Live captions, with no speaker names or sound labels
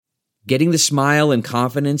Getting the smile and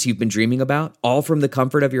confidence you've been dreaming about, all from the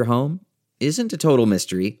comfort of your home, isn't a total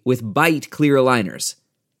mystery with Byte clear aligners.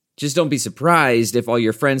 Just don't be surprised if all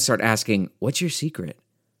your friends start asking, "What's your secret?"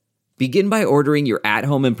 Begin by ordering your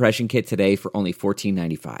at-home impression kit today for only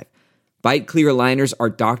 $14.95. Byte clear aligners are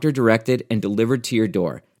doctor-directed and delivered to your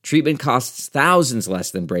door. Treatment costs thousands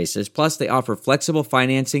less than braces, plus they offer flexible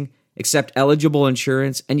financing, accept eligible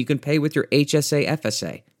insurance, and you can pay with your HSA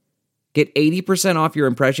FSA. Get 80% off your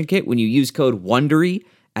impression kit when you use code WONDERY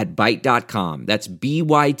at Byte.com. That's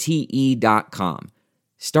BYTE.com.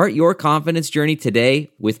 Start your confidence journey today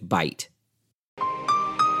with Byte.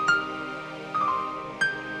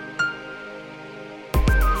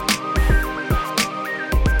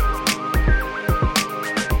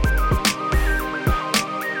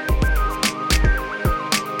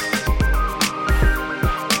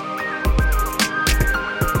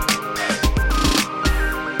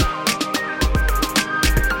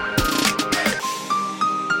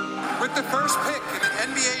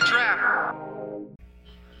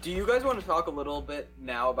 Do you guys want to talk a little bit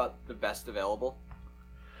now about the best available?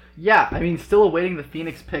 Yeah, I mean, still awaiting the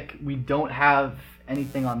Phoenix pick. We don't have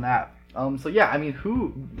anything on that. So yeah, I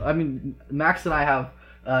mean, Max and I have,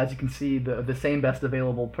 as you can see, the same best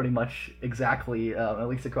available pretty much exactly, at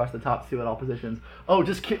least across the top two at all positions. Oh,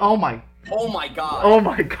 oh my god. Oh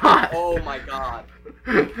my god. Oh my god.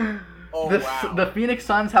 Oh, wow. The Phoenix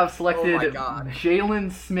Suns have selected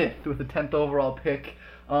Jalen Smith with the 10th overall pick.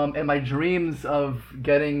 And my dreams of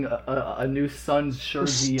getting a new Suns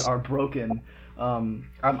jersey are broken. Oh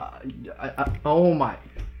my.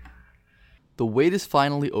 The wait is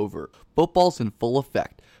finally over. Football's in full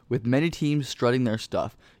effect. With many teams strutting their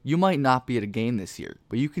stuff, you might not be at a game this year,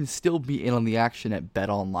 but you can still be in on the action at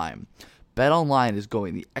BetOnline. BetOnline is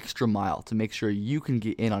going the extra mile to make sure you can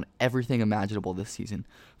get in on everything imaginable this season.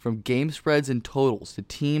 From game spreads and totals to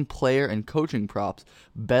team, player, and coaching props,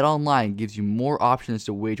 BetOnline gives you more options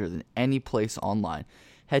to wager than any place online.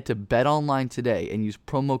 Head to BetOnline today and use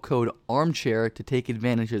promo code ARMCHAIR to take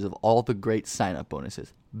advantages of all the great sign-up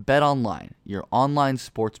bonuses. BetOnline, your online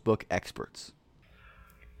sportsbook experts.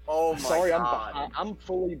 Oh my Sorry, god. I'm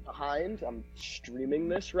fully behind. I'm streaming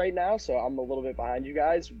this right now, so I'm a little bit behind you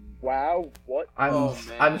guys. Wow, what?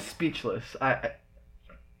 I'm speechless. Wow.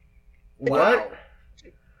 What?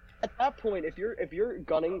 At that point, if you're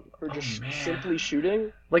gunning for just simply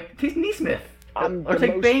shooting, like take Neesmith or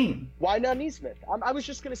take Bane. Why not Neesmith? I was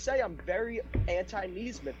just gonna say I'm very anti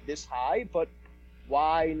Neesmith this high, but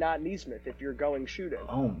why not Neesmith if you're going shooting?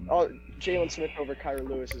 Oh, Jalen Smith over Kyra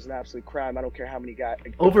Lewis is an absolute crime. I don't care how many guys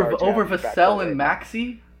over Vassell and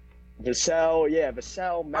Maxey. Vassell,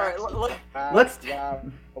 Maxey. All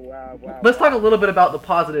right, Let's talk a little bit about the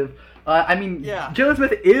positive. Yeah. Jalen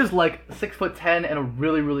Smith is like 6'10" and a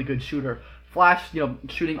really, really good shooter. Flash,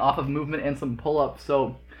 shooting off of movement and some pull-ups.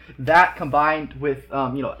 So that combined with,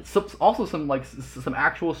 also some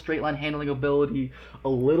actual straight line handling ability, a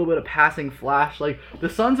little bit of passing flash. Like the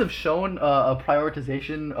Suns have shown a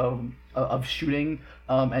prioritization of shooting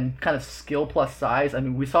and kind of skill plus size. I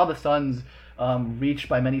mean, we saw the Suns reached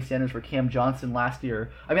by many standards for Cam Johnson last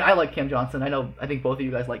year. I mean, I like Cam Johnson. I think both of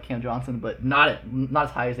you guys like Cam Johnson, but not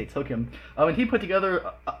as high as they took him. And he put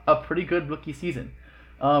together a pretty good rookie season.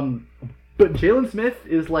 But Jalen Smith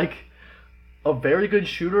is like a very good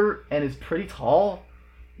shooter and is pretty tall.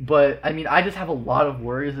 But, I mean, I just have a lot of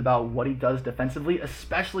worries about what he does defensively,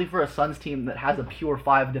 especially for a Suns team that has a pure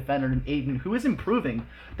 5 defender in Ayton, who is improving,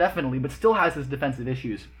 definitely, but still has his defensive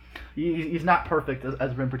issues. He's not perfect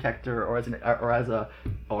as rim protector he's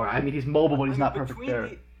mobile, but he's not perfect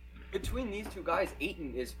there. Between these two guys,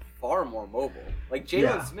 Ayton is far more mobile. Like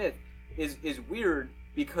Jalen Smith is weird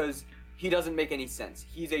because he doesn't make any sense.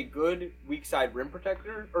 He's a good weak side rim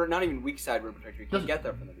protector, or not even weak side rim protector. He can't get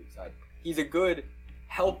there from the weak side. He's a good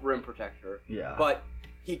help rim protector, but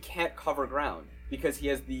he can't cover ground because he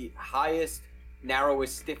has the highest,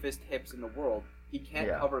 narrowest, stiffest hips in the world. He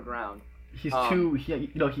can't cover ground. He's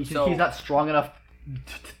he's not strong enough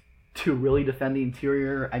to really defend the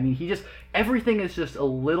interior. I mean, everything is just a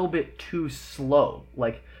little bit too slow.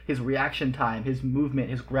 Like his reaction time, his movement,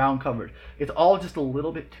 his ground coverage. It's all just a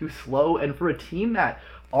little bit too slow. And for a team that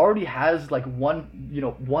already has like one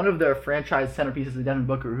of their franchise centerpieces, Devin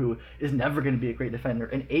Booker, who is never going to be a great defender,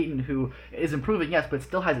 and Ayton, who is improving, yes, but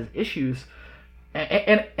still has his issues.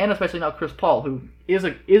 And especially now Chris Paul, who is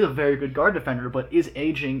a very good guard defender, but is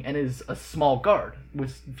aging and is a small guard,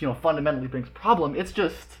 which fundamentally brings problem. It's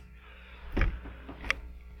just,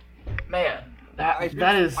 man, that is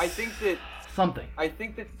something. I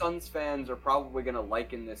think that Suns fans are probably going to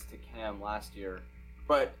liken this to Cam last year,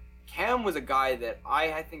 but Cam was a guy that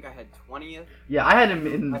I think I had 20th. Yeah, I had him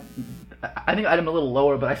in. I think I had him a little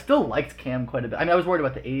lower, but I still liked Cam quite a bit. I mean, I was worried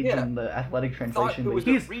about the age and the athletic translation, it was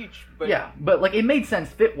but he's reach, but but like it made sense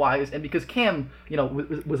fit wise, and because Cam,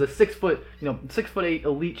 was a 6'8"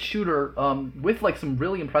 elite shooter, with like some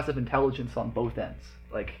really impressive intelligence on both ends,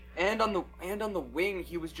 like. And on the wing,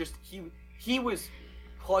 he was just he was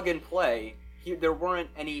plug and play. There weren't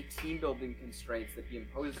any team building constraints that he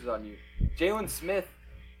imposes on you. Jalen Smith.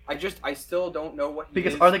 I still don't know what he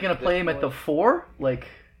because is. Are they going to play him at the 4? Like,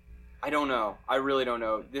 I don't know. I really don't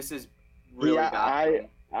know. This is really bad.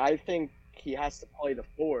 I think he has to play the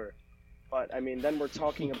 4. But, I mean, then we're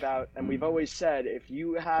talking about, and we've always said, if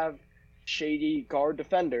you have shady guard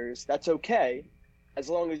defenders, that's okay, as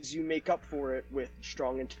long as you make up for it with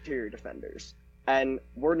strong interior defenders. And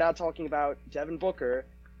we're now talking about Devin Booker,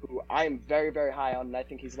 who I am very, very high on, and I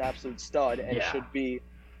think he's an absolute stud and should be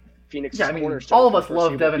Phoenix's cornerstone. All of us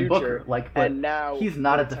love Devin Booker, but now he's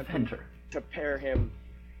not a defender. To pair him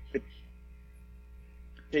with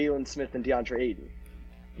Jalen Smith and DeAndre Ayton.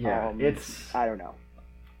 Yeah, I don't know.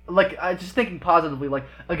 Like, just thinking positively, like,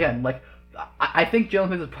 again, like, I think Jalen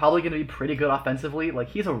Smith is probably going to be pretty good offensively. Like,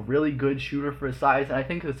 he's a really good shooter for his size, and I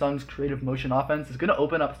think the Suns' creative motion offense is going to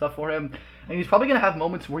open up stuff for him, and he's probably going to have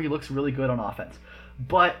moments where he looks really good on offense.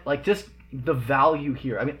 But, like, just the value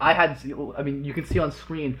here. I mean, you can see on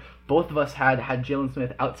screen, both of us had Jalen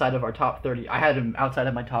Smith outside of our top 30. I had him outside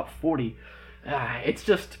of my top 40. It's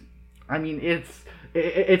just, I mean,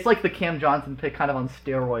 it's like the Cam Johnson pick kind of on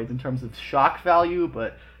steroids in terms of shock value,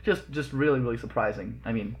 but just really, really surprising.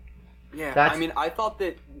 I mean, I thought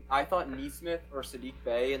Nesmith or Sadiq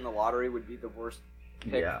Bey in the lottery would be the worst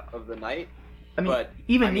pick of the night. I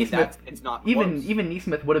mean, Nesmith, even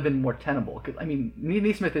Nesmith would have been more tenable. Cause, I mean,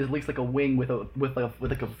 Nesmith is at least like a wing with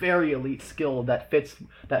like a very elite skill that fits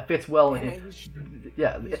well. And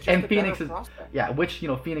Phoenix which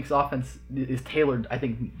Phoenix offense is tailored, I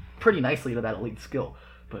think, pretty nicely to that elite skill.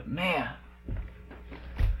 But man,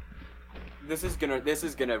 this is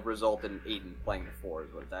gonna result in Ayton playing the 4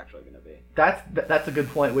 is what it's actually gonna be. That's a good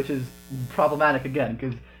point, which is problematic again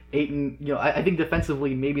because Ayton, I think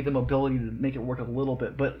defensively maybe the mobility to make it work a little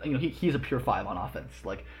bit, but he's a pure 5 on offense,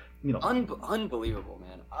 like unbelievable,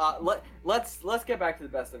 man. Let's get back to the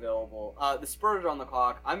best available. The Spurs are on the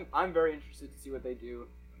clock. I'm very interested to see what they do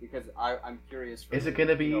because I'm curious. Is it going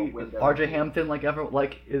to be RJ Hampton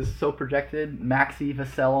is so projected? Maxey,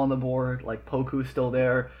 Vassell on the board, like Poku's still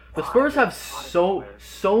there. The Spurs have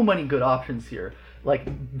so many good options here. Like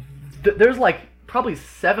there's like probably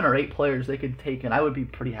 7 or 8 players they could take, and I would be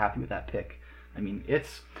pretty happy with that pick. I mean,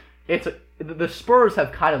 the Spurs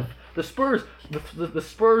have kind of the Spurs,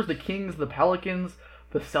 the Kings, the Pelicans,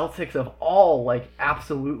 the Celtics have all like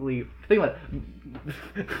absolutely think about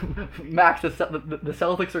it. Max, the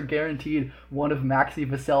Celtics are guaranteed one of Maxey,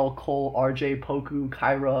 Vassell, Cole, RJ, Poku,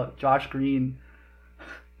 Kyra, Josh Green.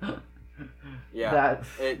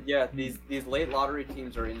 These late lottery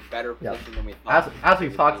teams are in better position than we thought. As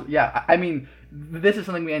we've talked, I mean, this is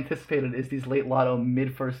something we anticipated is these late lotto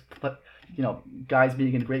mid first, guys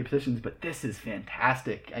being in great positions. But this is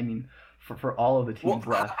fantastic. I mean, for all of the teams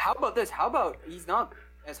left. How about this? How about he's not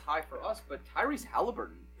as high for us, but Tyrese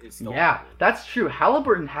Halliburton is still. Yeah, that's true.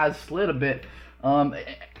 Halliburton has slid a bit.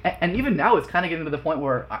 And even now, it's kind of getting to the point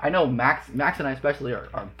where I know Max and I especially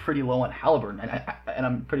are pretty low on Halliburton, and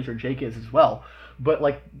I'm pretty sure Jake is as well. But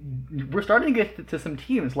like, we're starting to get to some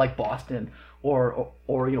teams like Boston or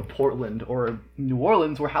Portland or New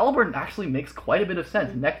Orleans where Halliburton actually makes quite a bit of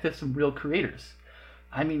sense next to some real creators.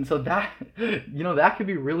 I mean, so that that could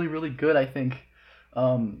be really, really good, I think.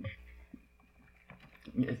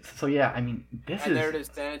 So yeah, I mean, there it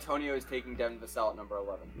is. San Antonio is taking Devin Vassell at number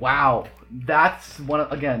 11. Wow, that's one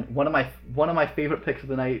of my favorite picks of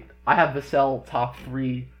the night. I have Vassell top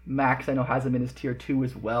 3. Max, I know, has him in his tier 2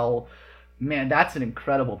 as well. Man, that's an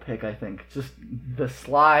incredible pick. I think just the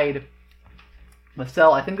slide.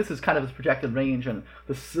 Vassell, I think this is kind of his projected range, and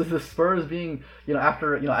the Spurs being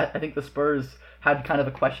after I think the Spurs had kind of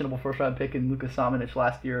a questionable first round pick in Luka Samanic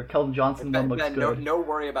last year. Keldon Johnson looks good. No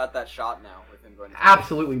worry about that shot now.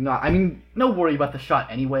 Absolutely not. I mean, no worry about the shot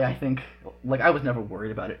anyway, I think. Like, I was never worried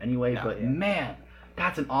about it anyway, man,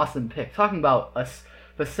 that's an awesome pick. Talking about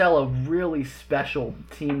Vassell, a really special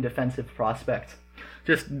team defensive prospect.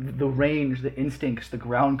 Just the range, the instincts, the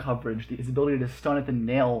ground coverage, his ability to stun at the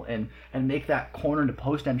nail and make that corner to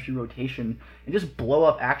post entry rotation and just blow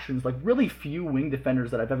up actions like really few wing defenders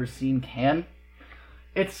that I've ever seen can.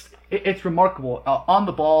 It's remarkable. On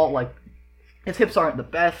the ball, like, his hips aren't the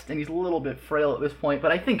best, and he's a little bit frail at this point.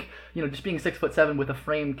 But I think, just being 6'7" with a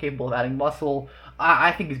frame capable of adding muscle,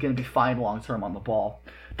 I think he's going to be fine long term on the ball.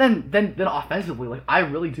 Then offensively, like, I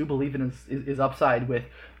really do believe in his upside with,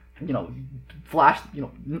 more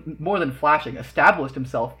than flashing, established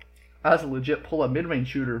himself as a legit pull-up mid-range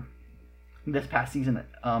shooter this past season,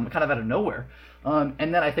 kind of out of nowhere. And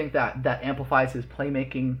then I think that amplifies his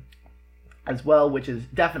playmaking as well, which is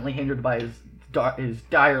definitely hindered by his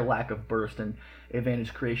dire lack of burst and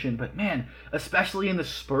advantage creation. But man, especially in the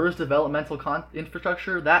Spurs developmental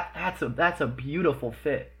infrastructure, that's a beautiful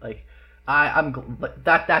fit. Like,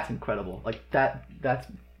 that's incredible. Like, that's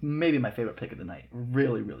maybe my favorite pick of the night.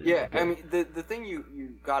 Really, really. Yeah, really I mean, the thing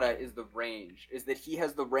you got at is the range. Is that he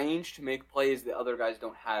has the range to make plays that other guys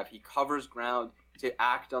don't have. He covers ground to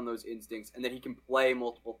act on those instincts, and that he can play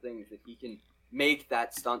multiple things. That he can make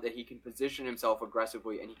that stunt. That he can position himself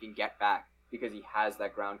aggressively, and he can get back because he has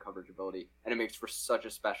that ground coverage ability. And it makes for such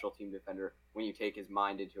a special team defender when you take his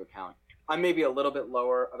mind into account. I'm maybe a little bit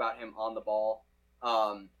lower about him on the ball.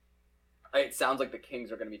 It sounds like the Kings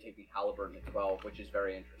are going to be taking Haliburton at 12, which is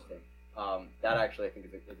very interesting. That actually, I think,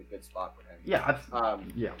 is a good spot for him. Yeah,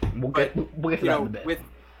 we'll get to that in a bit.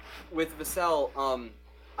 With Vassell,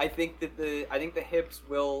 I think the hips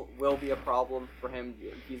will be a problem for him.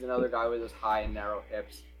 He's another guy with those high and narrow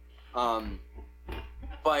hips.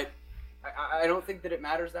 But I don't think that it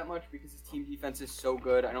matters that much because his team defense is so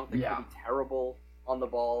good. I don't think he'll be terrible on the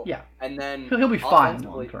ball. Yeah, and then he'll be fine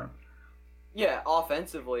long term. Yeah,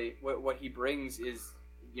 offensively, what he brings is,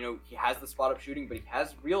 he has the spot-up shooting, but he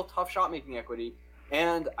has real tough shot-making equity,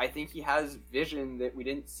 and I think he has vision that we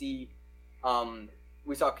didn't see.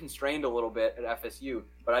 We saw constrained a little bit at FSU,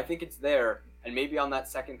 but I think it's there, and maybe on that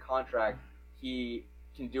second contract, he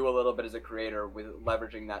can do a little bit as a creator with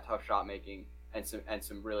leveraging that tough shot-making and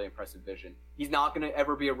some really impressive vision. He's not going to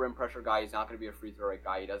ever be a rim pressure guy. He's not going to be a free throw rate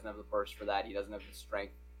guy. He doesn't have the burst for that. He doesn't have the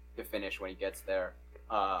strength to finish when he gets there.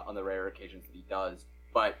 On the rare occasions that he does.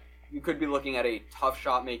 But you could be looking at a tough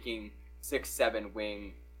shot-making 6'7"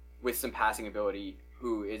 wing with some passing ability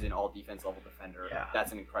who is an all-defense level defender. Yeah.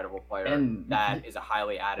 That's an incredible player. And that is a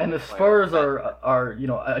highly additive And the player. Spurs are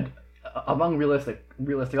among realistic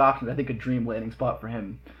options, I think a dream landing spot for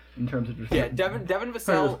him in terms of just Devin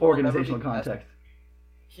Vassell organizational context.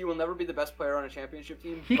 He will never be the best player on a championship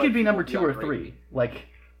team. He could be number 2 or 3. Like,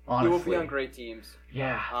 honestly. He will be on great teams.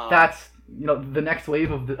 Yeah, that's the next wave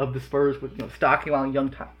of the Spurs with stocking on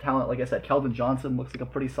young talent. Like I said, Keldon Johnson looks like a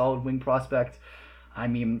pretty solid wing prospect. I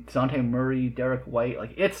mean, DeJounte Murray, Derek White,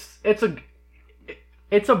 like it's a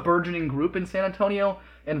burgeoning group in San Antonio,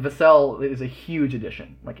 and Vassell is a huge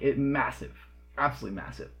addition. Like, massive, absolutely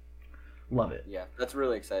massive. Love it. Yeah, that's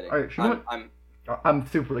really exciting. All right, I'm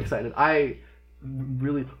super excited. I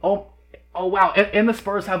really oh wow, and the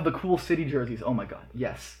Spurs have the cool city jerseys. Oh my god,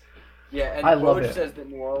 yes. Yeah, and Woj says that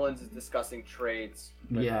New Orleans is discussing trades.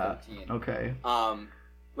 Yeah. 13. Okay.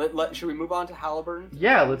 Should we move on to Haliburton?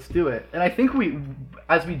 Yeah, let's do it. And I think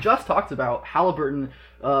as we just talked about, Haliburton,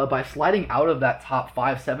 by sliding out of that top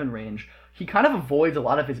 5-7 range, he kind of avoids a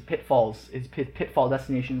lot of his pitfalls, pitfall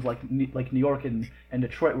destinations like New York and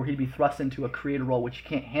Detroit, where he'd be thrust into a creator role which he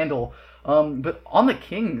can't handle. But on the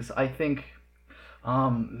Kings, I think.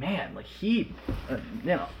 Man, like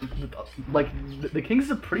the Kings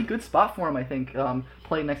is a pretty good spot for him, I think,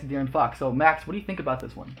 playing next to De'Aaron Fox. So, Max, what do you think about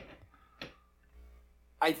this one?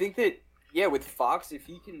 I think that, with Fox, if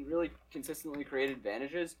he can really consistently create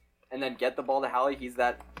advantages and then get the ball to Hallie, he's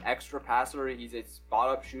that extra passer, he's a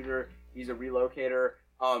spot-up shooter, he's a relocator.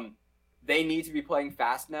 They need to be playing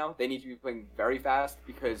fast now. They need to be playing very fast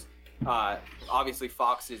because, obviously,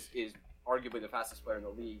 Fox is arguably the fastest player in the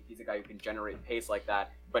league. He's a guy who can generate pace like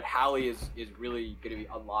that. But Hallie is really going to be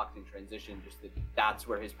unlocked in transition. Just that's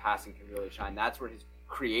where his passing can really shine. That's where his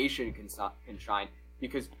creation can shine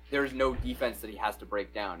because there's no defense that he has to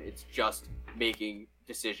break down. It's just making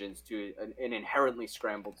decisions to an inherently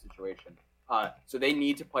scrambled situation. So they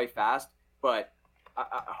need to play fast, but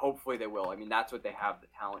hopefully they will. I mean, that's what they have the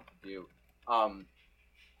talent to do.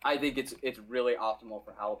 I think it's really optimal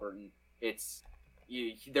for Haliburton.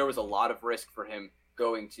 There was a lot of risk for him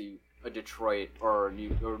going to a Detroit or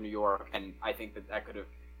New York, and I think that could have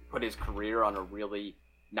put his career on a really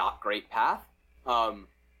not great path.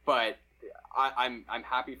 But I'm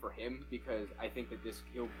happy for him because I think that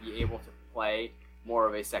he'll be able to play more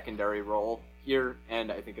of a secondary role here,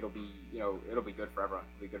 and I think it'll be good for everyone.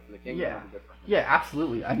 It'll be good for the Kings. Yeah, good for him. Yeah,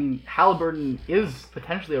 absolutely. I mean, Haliburton is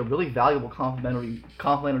potentially a really valuable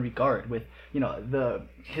complementary guard with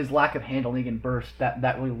his lack of handling and burst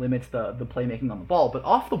that really limits the playmaking on the ball. But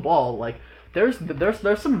off the ball, like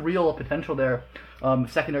there's some real potential there.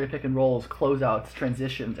 Secondary pick and rolls, closeouts,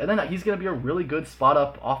 transitions, and then he's going to be a really good spot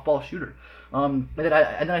up off ball shooter. And then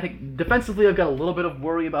I think defensively, I've got a little bit of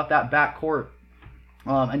worry about that backcourt,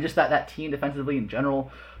 and just that team defensively in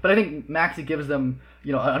general. But I think Maxey gives them,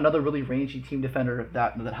 another really rangy team defender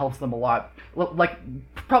that helps them a lot. Like,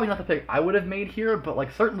 probably not the pick I would have made here, but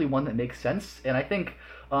like certainly one that makes sense. And I think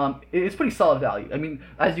it's pretty solid value. I mean,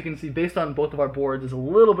 as you can see, based on both of our boards, is a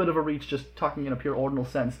little bit of a reach just talking in a pure ordinal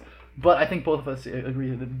sense. But I think both of us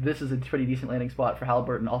agree that this is a pretty decent landing spot for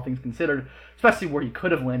Haliburton, all things considered, especially where he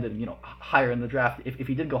could have landed, higher in the draft if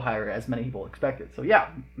he did go higher, as many people expected. So yeah,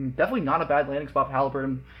 definitely not a bad landing spot for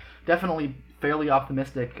Haliburton. Definitely fairly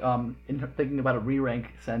optimistic in thinking about a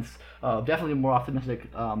re-rank sense. Definitely more optimistic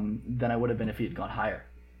than I would have been if he had gone higher.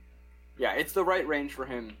 Yeah, it's the right range for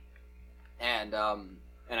him, and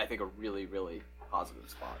I think a really, really positive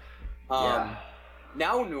spot. Yeah.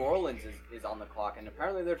 Now New Orleans is on the clock, and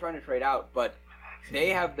apparently they're trying to trade out, but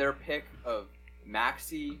they have their pick of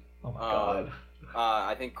Maxey. Oh my God.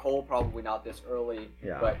 I think Cole probably not this early,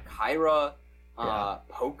 Yeah. but Kyra,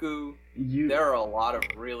 Poku. There are a lot of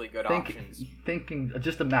really good options.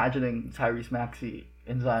 Just imagining Tyrese Maxey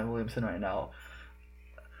and Zion Williamson right now,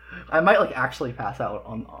 I might actually pass out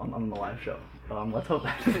on the live show. Let's hope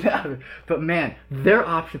that doesn't happen. But man, their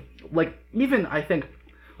option, even I think.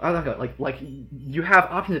 You have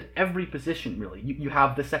options at every position, really. You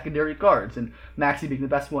have the secondary guards, and Maxey being the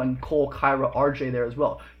best one, Cole, Kyra, RJ there as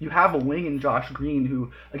well. You have a wing in Josh Green,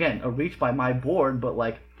 who, again, a reach by my board, but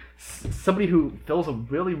somebody who fills a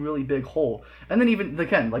really, really big hole. And then even,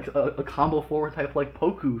 again, a combo forward type like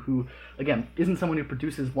Poku, who, again, isn't someone who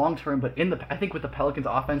produces long-term, but I think with the Pelicans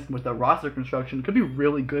offense and with their roster construction, could be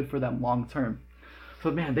really good for them long-term. So,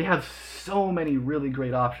 man, they have so many really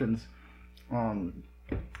great options.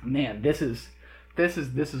 Man, this is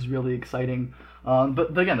really exciting.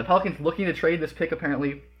 But again, the Pelicans looking to trade this pick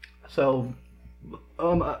apparently. So,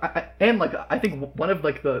 I think one of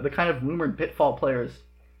the kind of rumored pitfall players.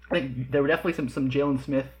 I think there were definitely some Jalen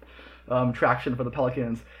Smith traction for the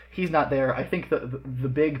Pelicans. He's not there. I think the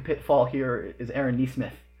big pitfall here is Aaron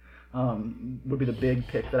Nesmith. Would be the big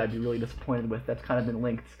pick that I'd be really disappointed with. That's kind of been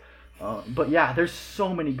linked. But yeah, there's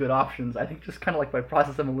so many good options. I think just kind of by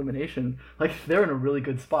process of elimination, they're in a really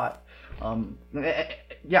good spot.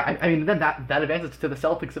 Yeah, I mean then that advances to the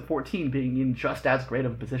Celtics at 14 being in just as great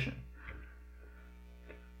of a position.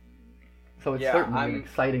 So it's certainly an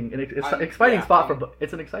exciting spot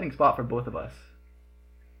it's an exciting spot for both of us.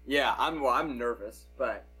 Yeah, I'm nervous,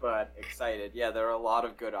 but excited. Yeah, there are a lot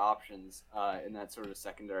of good options in that sort of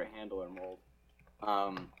secondary handler mold.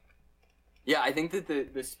 Yeah, I think that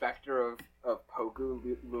the specter of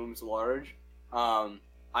Poku looms large. I'm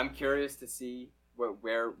curious to see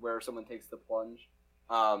where someone takes the plunge.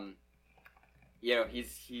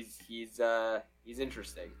 He's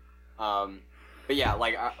interesting. But yeah,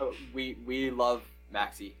 we love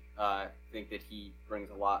Maxey. Think that he brings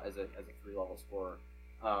a lot as a 3-level scorer,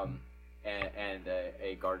 and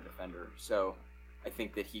a guard defender. So I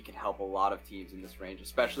think that he can help a lot of teams in this range,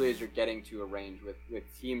 especially as you're getting to a range with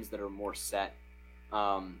teams that are more set,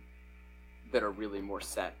 that are really more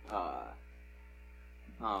set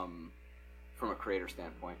from a creator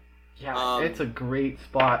standpoint. Yeah, it's a great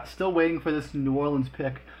spot. Still waiting for this New Orleans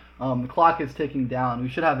pick. The clock is ticking down. We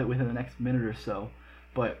should have it within the next minute or so.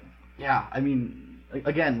 But yeah, I mean,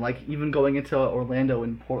 again, even going into Orlando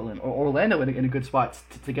and Portland, or Orlando in a good spot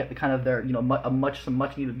to get the kind of their some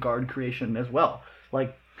much needed guard creation as well.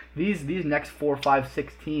 These next 4, 5,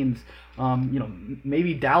 6 teams,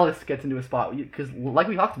 maybe Dallas gets into a spot because, like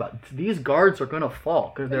we talked about, these guards are going to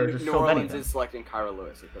fall because there's just so many. New Orleans is selecting Kyra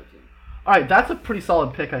Lewis at 13. All right, that's a pretty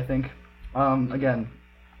solid pick, I think. Again,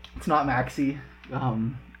 it's not Maxey,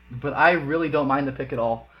 but I really don't mind the pick at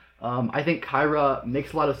all. I think Kyra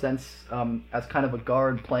makes a lot of sense as kind of a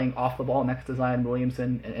guard playing off the ball next to Zion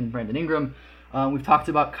Williamson and Brandon Ingram. We've talked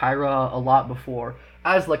about Kyra a lot before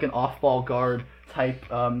as an off-ball guard type,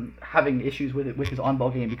 having issues with his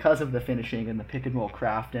on-ball game because of the finishing and the pick-and-roll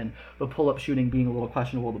craft and the pull-up shooting being a little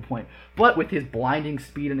questionable at the point. But with his blinding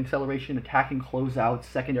speed and acceleration, attacking closeouts,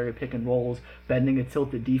 secondary pick-and-rolls, bending a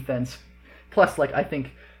tilted defense, plus, I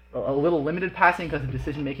think, a little limited passing because of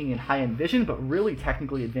decision-making and high-end vision, but really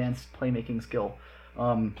technically advanced playmaking skill.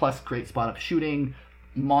 Plus great spot-up shooting,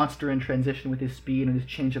 monster in transition with his speed and his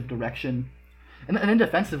change of direction. And then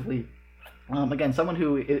defensively, again, someone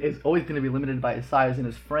who is always going to be limited by his size and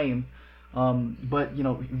his frame, But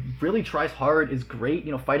really tries hard, is great.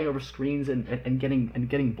 Fighting over screens and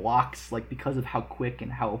getting blocks, like, because of how quick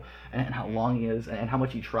and how long he is and how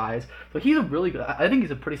much he tries. So he's a really good. I think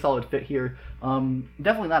he's a pretty solid fit here.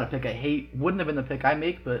 Definitely not a pick I hate. Wouldn't have been the pick I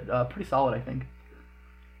make, but pretty solid, I think.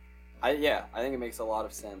 I think it makes a lot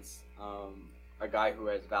of sense. A guy who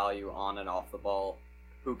has value on and off the ball,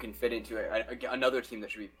 who can fit into another team that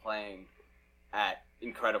should be playing at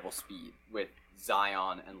incredible speed with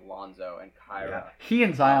Zion and Lonzo and Kyra. Yeah. He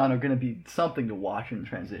and Zion are going to be something to watch in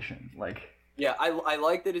transition. Yeah, I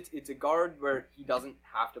like that it's a guard where he doesn't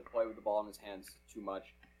have to play with the ball in his hands too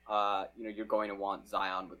much. You're going to want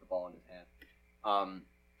Zion with the ball in his hand.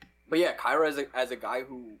 But yeah, Kyra as a guy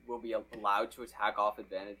who will be allowed to attack off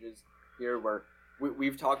advantages here, where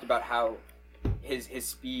we've talked about how his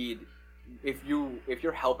speed, if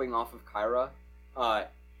you're helping off of Kyra,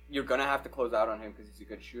 you're gonna have to close out on him because he's a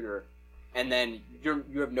good shooter, and then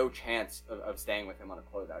you have no chance of staying with him on a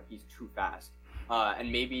closeout. He's too fast,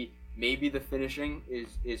 and maybe the finishing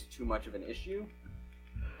is too much of an issue,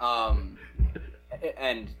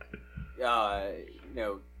 and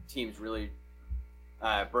teams really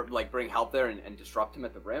bring help there and disrupt him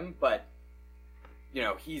at the rim, but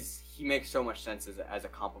he makes so much sense as a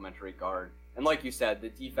complementary guard. And like you said, the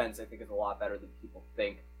defense, I think, is a lot better than people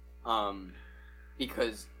think,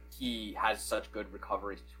 because he has such good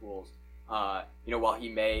recovery tools. While he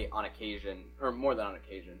may on occasion, or more than on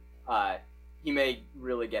occasion, he may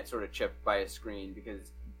really get sort of chipped by a screen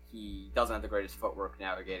because he doesn't have the greatest footwork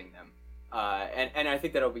navigating them. And I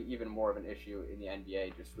think that'll be even more of an issue in the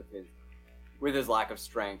NBA just with his lack of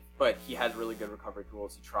strength. But he has really good recovery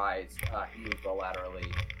tools. He tries. He moves well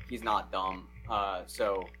laterally. He's not dumb.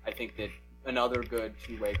 So I think that another good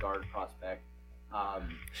two-way guard prospect.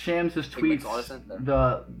 Shams just tweets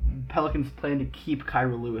the Pelicans plan to keep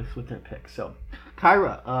Kyra Lewis with their pick. So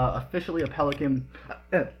Kyra, officially a Pelican.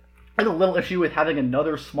 I had a little issue with having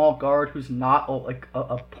another small guard who's not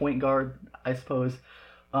a point guard, I suppose.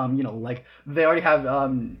 They already have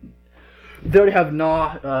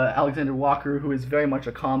Alexander Walker, who is very much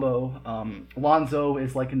a combo. Lonzo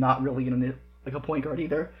is not really a point guard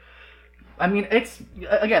either. I mean, it's,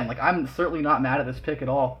 again, I'm certainly not mad at this pick at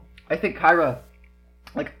all. I think Kyra,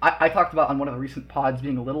 I talked about on one of the recent pods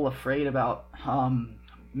being a little afraid about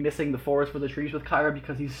missing the forest for the trees with Kyra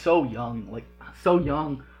because he's so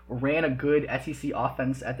young, ran a good SEC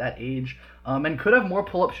offense at that age, and could have more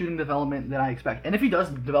pull-up shooting development than I expect. And if he does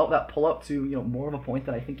develop that pull-up to, more of a point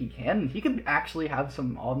that I think he could actually have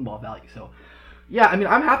some on-ball value. So, yeah, I mean,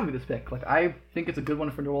 I'm happy with this pick. I think it's a good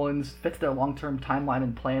one for New Orleans. Fits their long-term timeline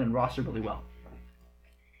and plan and roster really well.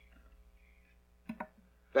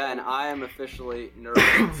 Ben, I am officially nervous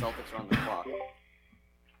that the Celtics are on the clock.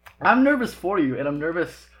 I'm nervous for you, and I'm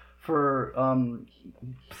nervous for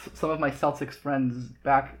some of my Celtics friends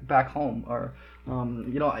back home. Or,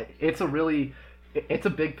 it's a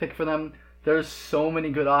big pick for them. There's so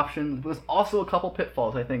many good options. There's also a couple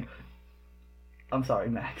pitfalls, I think. I'm sorry,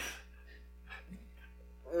 Max.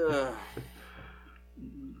 Oh.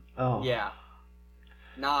 Yeah.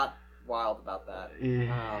 Not wild about that.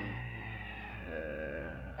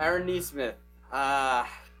 Aaron Nesmith. Yeah.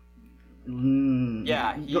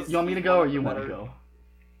 You want me to go or you want to go?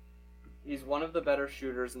 He's one of the better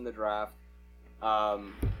shooters in the draft.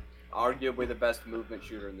 Arguably the best movement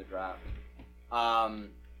shooter in the draft.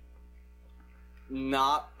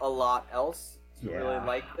 Not a lot else to really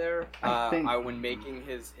like there. When making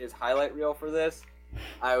his highlight reel for this,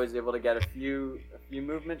 I was able to get a few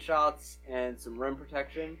movement shots and some rim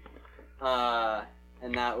protection,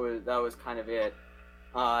 and that was kind of it.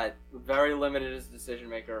 Very limited as a decision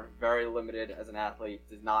maker, very limited as an athlete.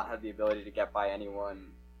 Does not have the ability to get by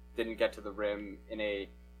anyone. Didn't get to the rim in a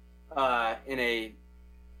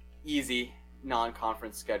easy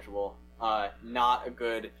non-conference schedule. Not a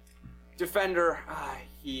good defender.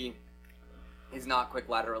 He is not quick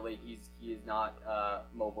laterally. He is not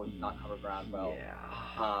mobile. He does not cover ground well.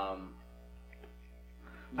 Yeah.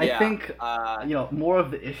 I think more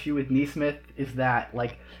of the issue with Nesmith is that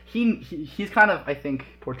he's kind of, I think,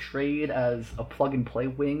 portrayed as a plug and play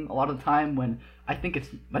wing a lot of the time, when I think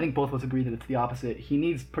both of us agree that it's the opposite. He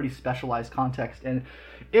needs pretty specialized context, and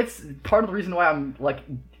it's part of the reason why I'm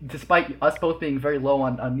despite us both being very low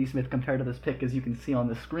on Nesmith compared to this pick, as you can see on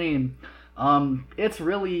the screen. It's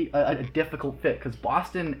really a difficult fit because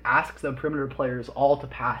Boston asks the perimeter players all to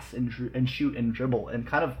pass and shoot and dribble and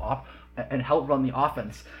kind of and help run the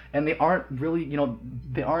offense. and they aren't really,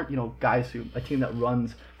 guys who a team that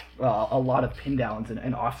runs a lot of pin downs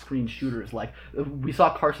and off-screen shooters. Like we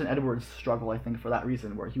saw Carson Edwards struggle, I think, for that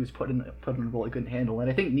reason, where he was put in a role he couldn't handle.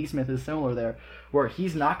 And I think Nesmith is similar there, where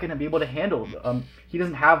he's not going to be able to handle. He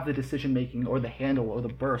doesn't have the decision making or the handle or the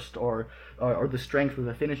burst or the strength or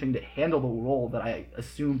the finishing to handle the role that I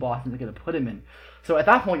assume Boston's going to put him in. So at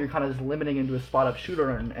that point, you're kind of just limiting into a spot-up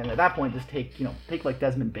shooter, and at that point, just take like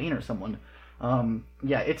Desmond Bane or someone.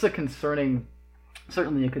 It's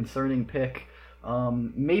certainly a concerning pick.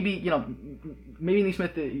 Maybe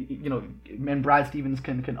Nesmith, and Brad Stevens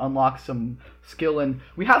can unlock some skill, and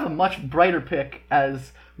we have a much brighter pick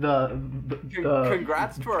as the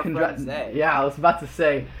congrats to our friend Zay. Yeah, I was about to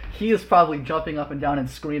say he is probably jumping up and down and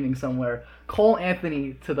screaming somewhere. Cole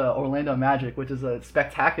Anthony to the Orlando Magic, which is a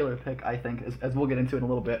spectacular pick, I think, as we'll get into in a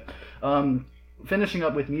little bit. Finishing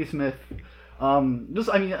up with Nesmith.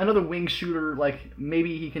 Another wing shooter. Like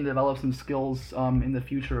maybe he can develop some skills in the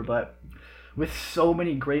future, but with so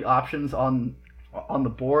many great options on the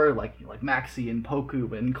board, like Maxey and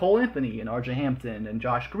Poku and Cole Anthony and RJ Hampton and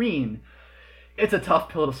Josh Green, it's a tough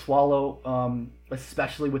pill to swallow,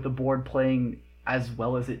 especially with the board playing as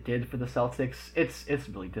well as it did for the Celtics. It's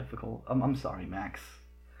really difficult. I'm sorry, Max.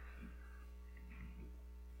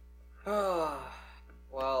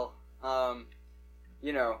 Well,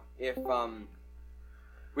 if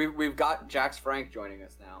we've got Jax Frank joining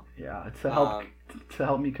us now. Yeah, to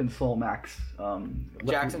help me console Max.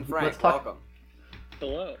 Jackson Frank, welcome.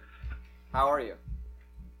 Hello. How are you?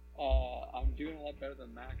 I'm doing a lot better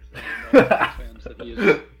than Max. Fan said he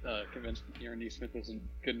is convinced Aaron Nesmith isn't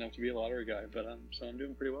good enough to be a lottery guy, but I'm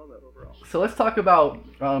doing pretty well though overall. So let's talk about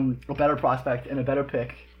a better prospect and a better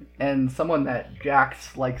pick, and someone that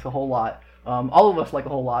Jax likes a whole lot. All of us like a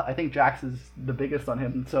whole lot. I think Jax is the biggest on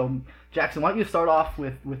him. So Jackson, why don't you start off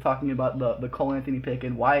with talking about the Cole Anthony pick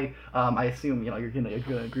and why I assume you're gonna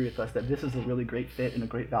agree with us that this is a really great fit and a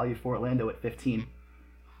great value for Orlando at 15.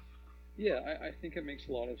 Yeah, I think it makes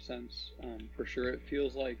a lot of sense. For sure, it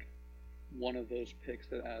feels like one of those picks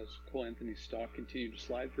that as Cole Anthony's stock continued to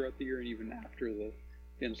slide throughout the year, and even after the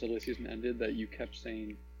NCAA season ended, that you kept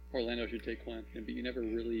saying Orlando should take Cole Anthony, but you never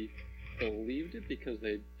really believed it because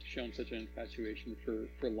they'd shown such an infatuation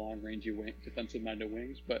for long, rangy defensive-minded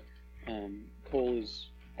wings. But Cole is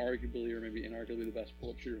arguably, or maybe inarguably, the best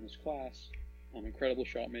pull-up shooter in this class. Incredible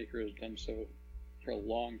shot maker, has done so for a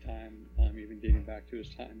long time, even dating back to his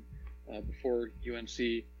time before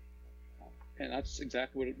UNC. And that's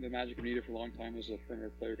exactly what the Magic have needed for a long time, as a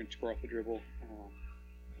perimeter player who can score off the dribble.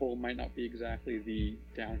 Cole might not be exactly the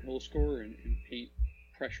downhill scorer and paint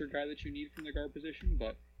pressure guy that you need from the guard position,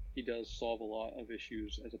 but he does solve a lot of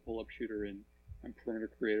issues as a pull-up shooter and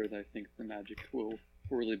perimeter creator that I think the Magic will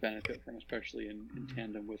really benefit from, especially in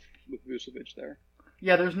tandem with Vucevic there.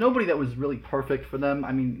 Yeah, there's nobody that was really perfect for them.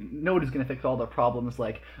 I mean, nobody's going to fix all their problems.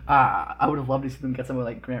 Like, I would have loved to see them get someone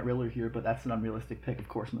like Grant Riller here, but that's an unrealistic pick, of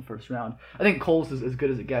course, in the first round. I think Cole's is as good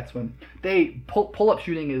as it gets when they pull-up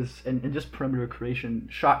shooting is and just perimeter creation,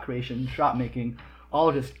 shot making,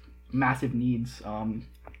 all just massive needs.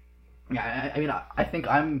 I think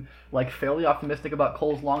I'm fairly optimistic about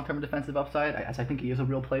Cole's long-term defensive upside, as I think he is a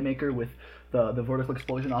real playmaker, with the vertical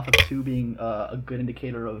explosion off of 2 being a good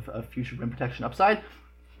indicator of future rim protection upside.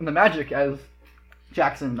 And the Magic, as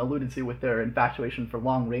Jackson alluded to with their infatuation for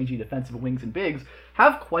long, rangy defensive wings and bigs,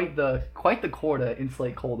 have quite the core to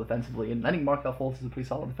insulate Cole defensively, and I think Markelle Fultz is a pretty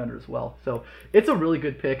solid defender as well. So it's a really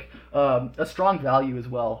good pick, a strong value as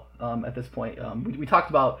well at this point. We talked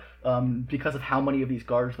about because of how many of these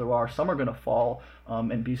guards there are, some are going to fall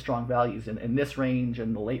and be strong values in this range,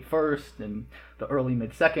 and the late first and the early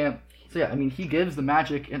mid-second. So yeah, I mean, he gives the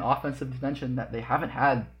Magic an offensive dimension that they haven't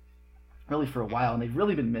had really for a while, and they've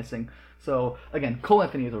really been missing. So again, Cole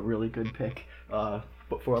Anthony is a really good pick,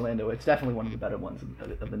 but for Orlando, it's definitely one of the better ones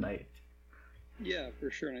of the night. Yeah,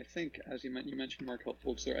 for sure. And I think, as you mentioned Markelle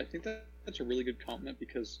Fultz there, I think that's a really good compliment,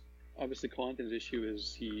 because obviously Cole Anthony's issue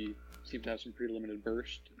is he seems to have some pretty limited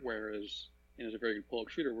burst, whereas is a very good pull-up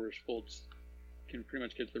shooter, whereas Fultz can pretty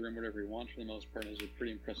much get to the rim whatever he wants for the most part, and is a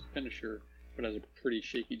pretty impressive finisher, but has a pretty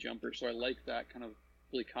shaky jumper. So I like that kind of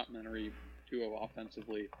really complementary duo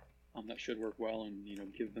offensively. That should work well and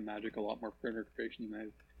give the Magic a lot more perimeter creation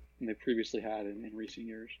than they previously had in recent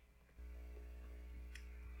years.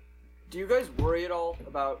 Do you guys worry at all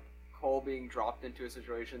about Cole being dropped into a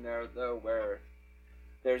situation there, though, where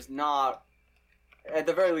there's not, at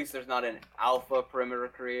the very least, there's not an alpha perimeter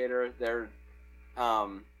creator? There are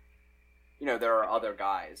other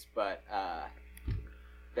guys, but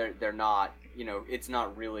they're not. It's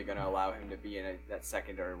not really going to allow him to be in that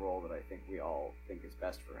secondary role that I think we all think is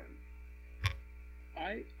best for him.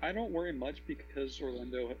 I don't worry much because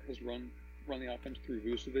Orlando has run the offense through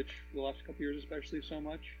Vucevic for the last couple years, especially so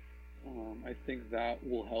much. I think that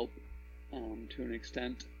will help to an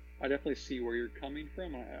extent. I definitely see where you're coming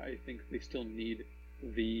from. I think they still need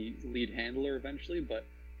the lead handler eventually, but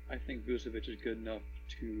I think Vucevic is good enough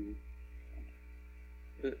to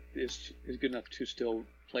still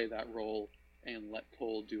play that role and let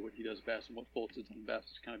Cole do what he does best, and what Fultz has done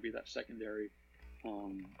best is kind of be that secondary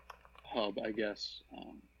hub, I guess.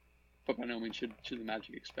 But by no means should the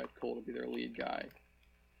Magic expect Cole to be their lead guy.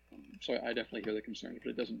 So I definitely hear the concerns, but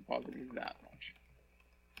it doesn't bother me that much.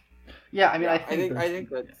 Yeah, I mean, I think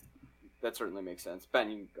that certainly makes sense.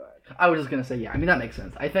 Ben, you can go ahead. I was just gonna say, yeah, I mean that makes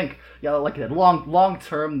sense. I think, yeah, like I said, long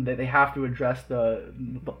term they have to address the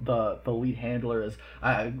lead handlers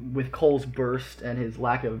with Cole's burst and his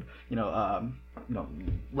lack of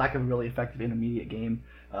lack of really effective intermediate game.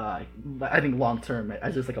 I think long term,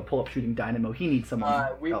 as just like a pull-up shooting dynamo, he needs someone.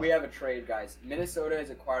 We have a trade, guys. Minnesota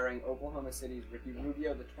is acquiring Oklahoma City's Ricky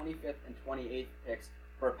Rubio, the 25th and 28th picks,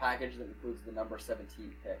 for a package that includes the number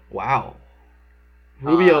 17 pick. Wow.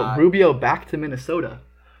 Rubio back to Minnesota.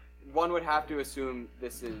 One would have to assume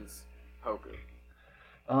this is Poku.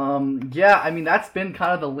 Yeah, I mean that's been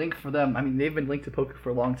kind of the link for them. I mean they've been linked to Poku for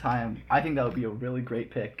a long time. I think that would be a really great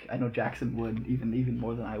pick. I know Jackson would even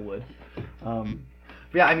more than I would.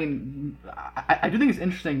 But yeah, I mean, I do think it's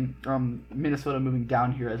interesting Minnesota moving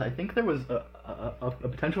down here, as I think there was a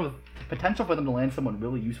potential for them to land someone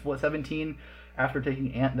really useful at 17 after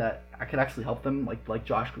taking Ant that could actually help them, like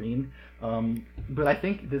Josh Green. But I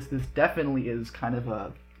think this definitely is kind of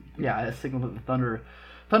a signal that the Thunder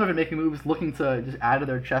have been making moves, looking to just add to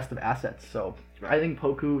their chest of assets. So I think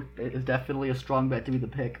Poku is definitely a strong bet to be the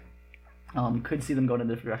pick. Could see them going in a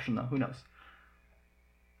different direction though. Who knows?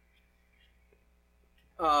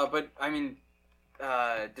 But I mean,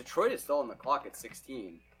 Detroit is still on the clock at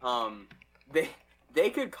 16. They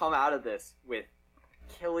could come out of this with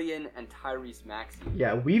Killian and Tyrese Maxey.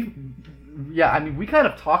 I mean, we kind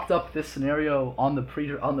of talked up this scenario on the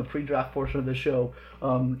pre-draft portion of the show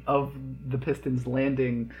of the Pistons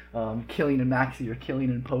landing Killian and Maxey or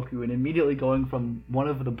Killian and Poku, and immediately going from one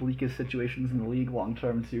of the bleakest situations in the league long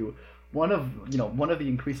term to one of the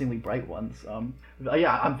increasingly bright ones. I'm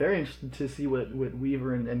very interested to see what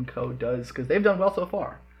Weaver and co does, because they've done well so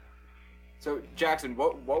far. So Jackson,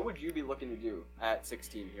 what would you be looking to do at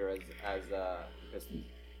 16 here as Pistons?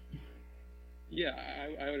 Yeah,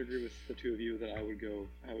 I would agree with the two of you that I would go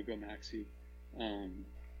Maxey. I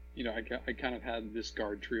kind of had this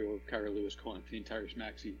guard trio of Kyra Lewis, Cole Anthony, and Tyrese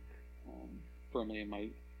Maxey firmly in my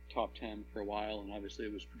top 10 for a while, and obviously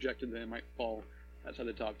it was projected that it might fall outside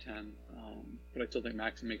the top 10. But I still think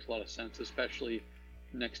Maxey makes a lot of sense, especially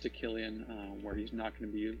next to Killian, where he's not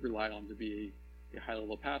going to be relied on to be a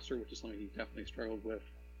high-level passer, which is something he definitely struggled with.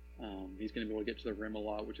 He's going to be able to get to the rim a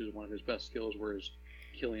lot, which is one of his best skills, whereas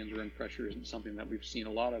Killian's rim pressure isn't something that we've seen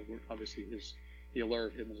a lot of. Obviously, the allure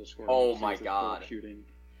of him as a scorer. Oh my God! Shooting.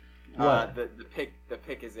 The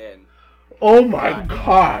pick is in. Oh my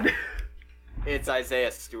God! It's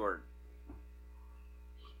Isaiah Stewart.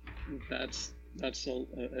 That's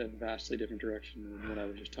a vastly different direction than what I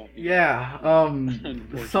was just talking about. Yeah,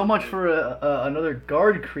 so much for another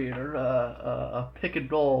guard creator, a pick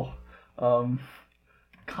and roll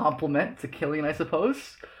compliment to Killian, I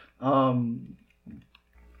suppose.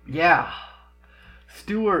 Yeah,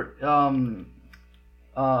 Stewart,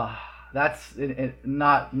 that's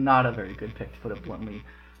not a very good pick, to put it bluntly.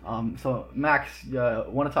 So Max,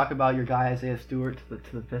 want to talk about your guy Isaiah Stewart to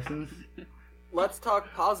the Pistons? Let's talk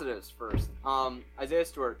positives first. Isaiah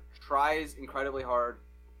Stewart tries incredibly hard.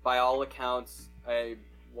 By all accounts, a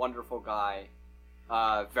wonderful guy.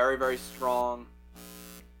 Very, very strong.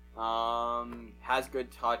 Has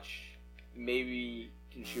good touch. Maybe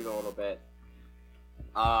can shoot a little bit.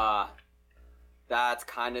 That's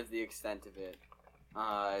kind of the extent of it.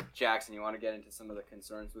 Jackson, you want to get into some of the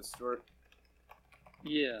concerns with Stewart?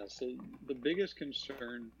 Yeah, so the biggest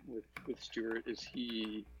concern with Stewart is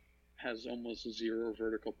he has almost zero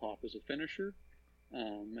vertical pop as a finisher.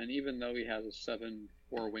 And even though he has a 7'4"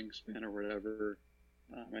 wingspan or whatever,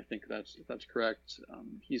 I think that's correct.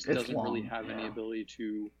 He doesn't really have any ability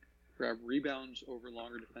to grab rebounds over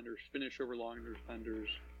longer defenders, finish over longer defenders.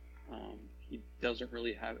 He doesn't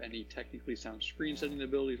really have any technically sound screen setting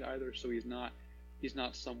abilities either, so he's not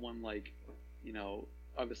someone like,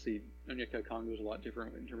 obviously Onyeka Okongwu is a lot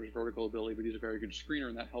different in terms of vertical ability, but he's a very good screener,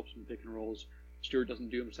 and that helps him in pick and rolls. Stewart doesn't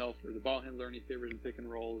do himself or the ball handler any favors in pick and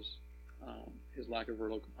rolls. His lack of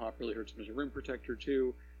vertical pop really hurts him as a rim protector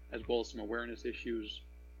too, as well as some awareness issues.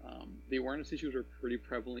 The awareness issues are pretty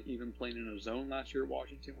prevalent even playing in a zone last year at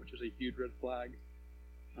Washington, which is a huge red flag.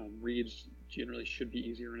 Reads generally should be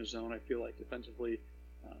easier in a zone, I feel like, defensively.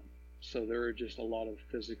 So there are just a lot of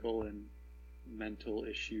physical and mental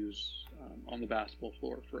issues on the basketball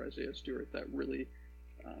floor for Isaiah Stewart that really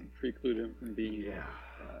preclude him from being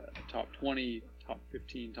a top 20, top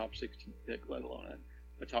 15, top 16 pick, let alone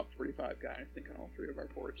a top 45 guy, I think, on all three of our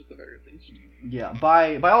boards at the very least. Yeah,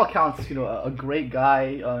 by all accounts, a great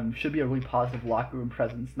guy, should be a really positive locker room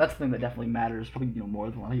presence. And that's the thing that definitely matters, probably more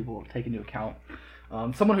than a lot of people take into account.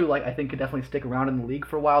 Someone who I think could definitely stick around in the league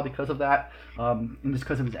for a while because of that, and just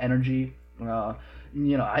because of his energy. I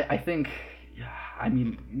think,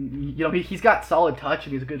 he's got solid touch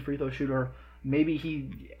and he's a good free throw shooter. Maybe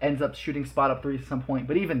he ends up shooting spot up threes at some point,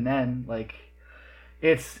 but even then,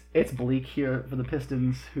 it's bleak here for the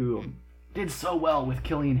Pistons, who did so well with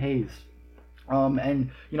Killian Hayes.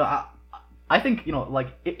 I think,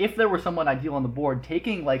 if there were someone ideal on the board,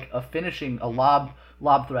 taking a lob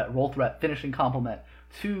threat, roll threat, finishing compliment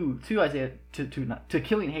to Isaiah to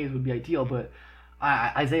Killian Hayes would be ideal, but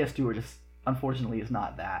Isaiah Stewart just unfortunately is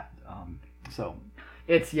not that. So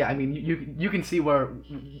it's you can see where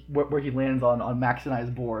he lands on Max and I's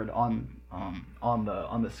board on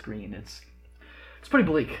the screen. It's pretty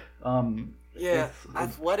bleak.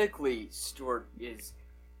 Athletically, Stewart is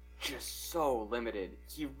just so limited.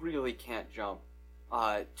 He really can't jump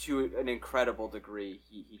to an incredible degree.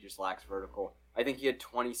 He just lacks vertical. I think he had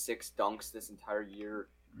 26 dunks this entire year,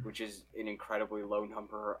 which is an incredibly low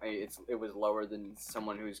number. It was lower than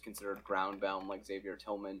someone who's considered ground-bound like Xavier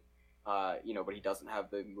Tillman, but he doesn't have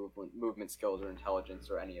the movement skills or intelligence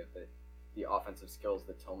or any of the offensive skills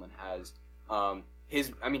that Tillman has.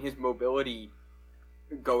 His mobility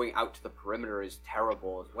going out to the perimeter is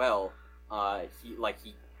terrible as well. He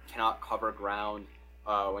cannot cover ground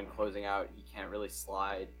when closing out. He can't really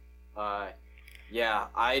slide. I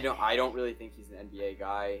don't really think he's an NBA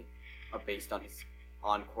guy based on his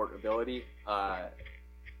on-court ability. I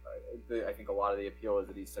think a lot of the appeal is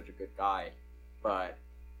that he's such a good guy, but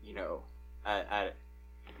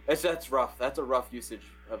that's rough. That's a rough usage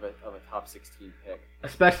of a top 16 pick,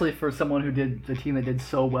 especially for someone who did the team that did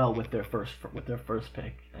so well with their first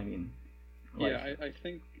pick. I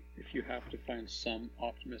think if you have to find some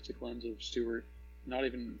optimistic lens of Stewart, not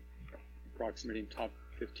even approximating top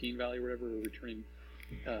 15 value or whatever, or returning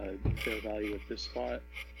fair value at this spot,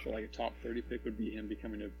 but a top 30 pick would be him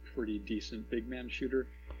becoming a pretty decent big man shooter,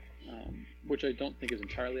 which I don't think is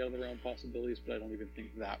entirely out of the realm of possibilities, but I don't even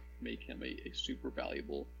think that make him a super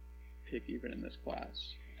valuable pick even in this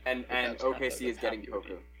class. And OKC is getting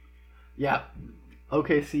Poku. Yeah,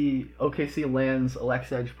 OKC lands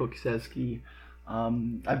Aleksej Pokusevski.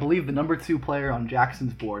 I believe the number 2 player on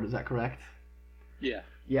Jackson's board. Is that correct? Yeah.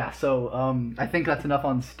 Yeah, so I think that's enough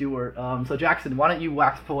on Stewart. So Jackson, why don't you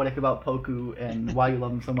wax poetic about Poku and why you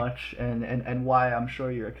love him so much, and why I'm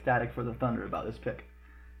sure you're ecstatic for the Thunder about this pick.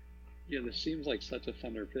 Yeah, this seems like such a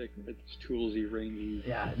Thunder pick. It's toolsy, rangy.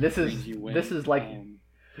 Yeah, this is like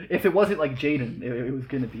if it wasn't like Jaden, it was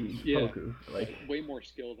gonna be Poku. Way more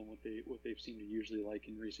skill than what they've seemed to usually like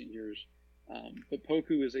in recent years. But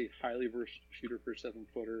Poku is a highly versatile shooter for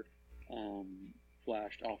 7-footer.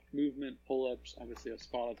 Flashed off movement, pull-ups, obviously a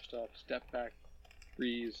spot-up stuff, step-back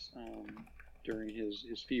threes during his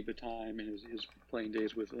FIBA time and his playing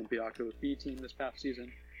days with Olympiacos B team this past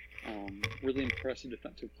season. Really impressive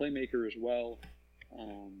defensive playmaker as well.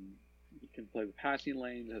 He can play the passing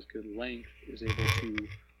lanes, has good length, is able to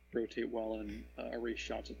rotate well and erase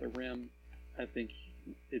shots at the rim. I think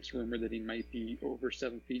it's rumored that he might be over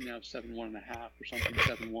 7 feet now, 7'1.5" or something,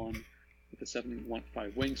 7'1", with a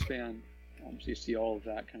 7'5" wingspan. So you see all of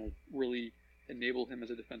that kind of really enable him as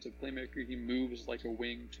a defensive playmaker. He moves like a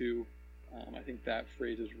wing too. I think that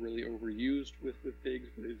phrase is really overused with bigs,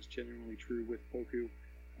 but it's genuinely true with Poku.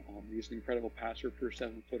 He's an incredible passer for a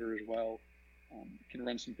 7-footer as well. Can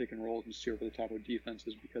run some pick and rolls and see over the top of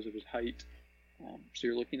defenses because of his height. So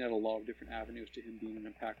you're looking at a lot of different avenues to him being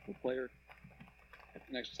an impactful player. At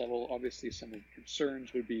the next level, obviously some of the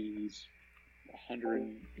concerns would be he's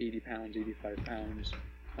 180 pounds, 85 pounds.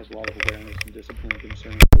 Has a lot of awareness and discipline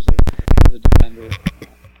concerns as a defender.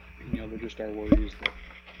 There just are worries that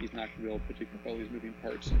he's not going to be able to pick up all these moving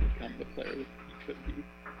parts and become the player that he could be,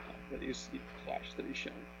 that he's the flash that he's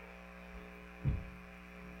shown.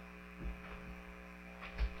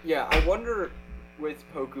 Yeah, I wonder with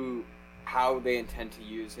Poku how they intend to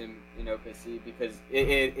use him in OKC, because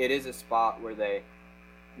it is a spot where they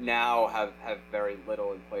now have very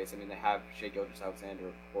little in place. I mean, they have Shai Gilgeous-Alexander,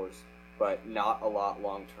 of course, but not a lot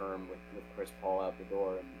long term with Chris Paul out the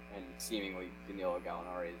door, and seemingly Danilo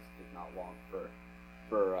Gallinari is not long for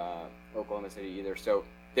Oklahoma City either. So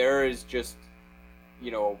there is just,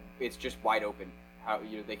 it's just wide open how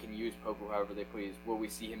they can use Poku however they please. Will we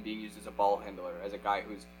see him being used as a ball handler, as a guy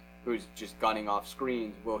who's just gunning off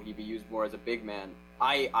screens? Will he be used more as a big man?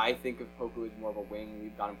 I think of Poku as more of a wing.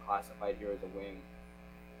 We've got him classified here as a wing.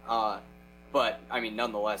 But I mean,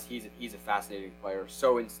 nonetheless, he's a fascinating player.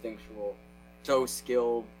 So instinctual, so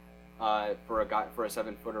skilled for a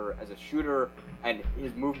 7-footer as a shooter, and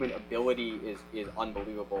his movement ability is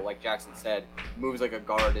unbelievable. Like Jackson said, moves like a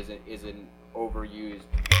guard is an overused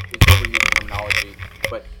terminology,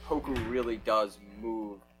 but Poku really does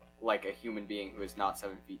move like a human being who is not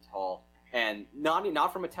 7 feet tall, and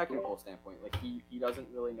not from a technical standpoint. Like he doesn't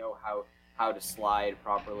really know how to slide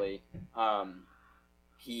properly.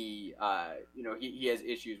 He has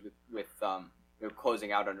issues with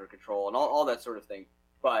closing out under control and all that sort of thing.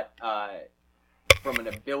 But from an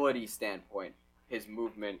ability standpoint, his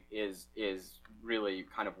movement is really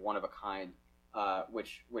kind of one of a kind,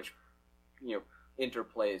 which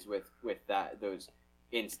interplays with those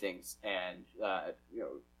instincts and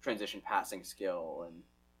transition passing skill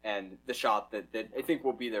and the shot that I think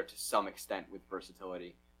will be there to some extent with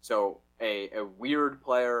versatility. So a weird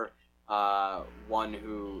player, one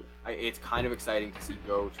who it's kind of exciting to see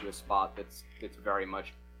go to a spot that's very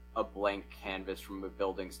much a blank canvas from a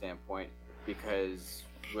building standpoint, because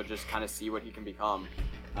we'll just kind of see what he can become.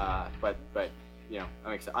 But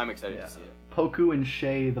I'm excited to see it. Poku and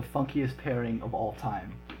Shea, the funkiest pairing of all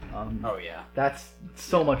time. Oh yeah, that's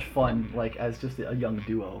so much fun. Like as just a young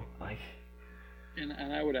duo. Like, and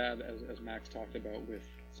I would add, as Max talked about with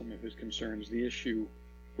some of his concerns, the issue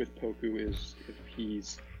with Poku is if he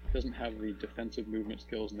doesn't have the defensive movement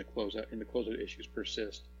skills and the closeout issues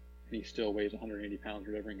persist, and he still weighs 180 pounds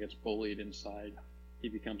or whatever and gets bullied inside, he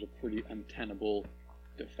becomes a pretty untenable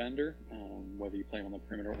defender, whether you play him on the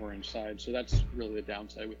perimeter or inside. So that's really the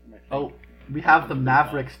downside with him, I think. Oh, we have the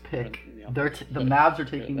Mavericks pick. The Mavs are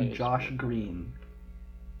taking Josh Green.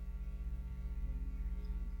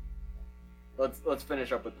 Let's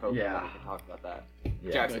finish up with Poku. Yeah. And we can talk about that.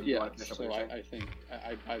 Yeah. Jackson, you want to finish up? So I think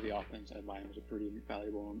I buy the offense. I buy him as a pretty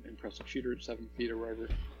valuable and impressive shooter at 7 feet or wherever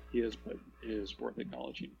he is, but it is worth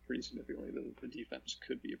acknowledging pretty significantly that the defense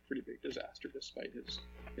could be a pretty big disaster despite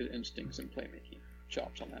his instincts and playmaking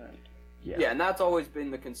chops on that end. Yeah, and that's always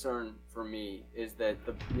been the concern for me, is that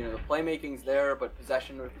the playmaking's there, but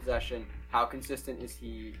possession to possession, how consistent is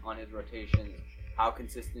he on his rotations? How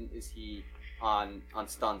consistent is he on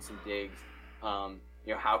stunts and digs?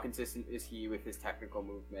 How consistent is he with his technical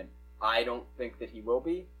movement? I don't think that he will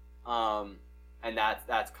be, and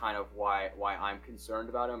that's kind of why I'm concerned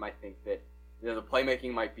about him. I think that the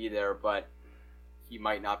playmaking might be there, but he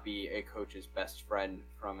might not be a coach's best friend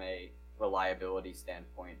from a reliability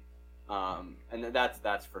standpoint, and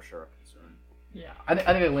that's for sure a concern. Yeah, I think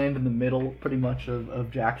I land in the middle pretty much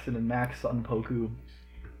of Jackson and Max on Poku.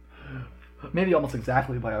 Maybe almost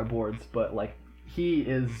exactly by our boards, but like he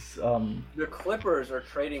is. The Clippers are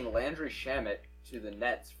trading Landry Shamet to the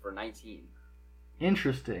Nets for 19.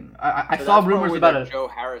 Interesting. I saw rumors about a Joe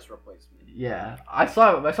Harris replacement. Yeah, I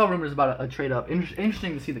saw rumors about a trade up.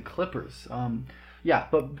 Interesting to see the Clippers. Yeah,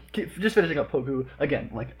 but just finishing up Poku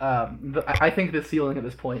again. Like, I think the ceiling at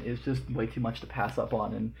this point is just way too much to pass up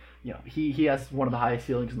on, and he has one of the highest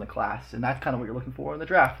ceilings in the class, and that's kind of what you're looking for in the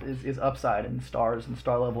draft is upside and stars and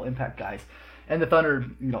star level impact guys. And the Thunder,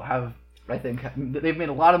 have, I think, they've made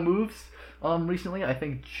a lot of moves recently. I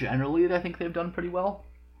think generally they've done pretty well.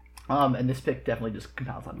 And this pick definitely just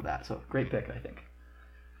compounds onto that. So great pick, I think.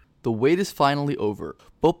 The wait is finally over.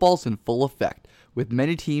 Football's in full effect. With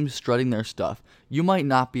many teams strutting their stuff, you might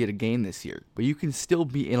not be at a game this year, but you can still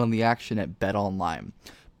be in on the action at BetOnline.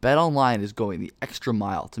 BetOnline is going the extra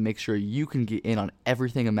mile to make sure you can get in on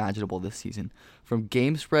everything imaginable this season. From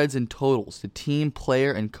game spreads and totals to team,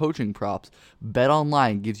 player, and coaching props,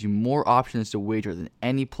 BetOnline gives you more options to wager than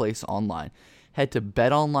any place online. Head to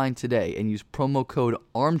BetOnline today and use promo code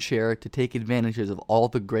ARMCHAIR to take advantages of all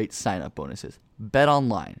the great sign-up bonuses.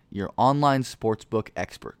 BetOnline, your online sportsbook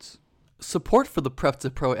experts. Support for the Prep to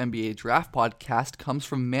Pro NBA Draft podcast comes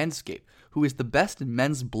from Manscaped, who is the best in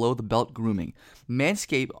men's below-the-belt grooming.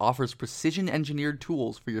 Manscaped offers precision-engineered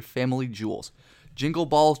tools for your family jewels. Jingle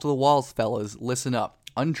balls to the walls, fellas. Listen up.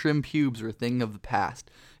 Untrimmed pubes are a thing of the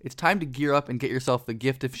past. It's time to gear up and get yourself the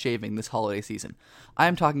gift of shaving this holiday season. I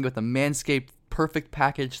am talking about the Manscaped Perfect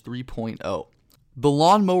Package 3.0. The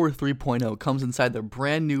Lawnmower 3.0 comes inside their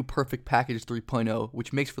brand new Perfect Package 3.0,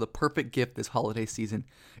 which makes for the perfect gift this holiday season.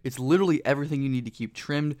 It's literally everything you need to keep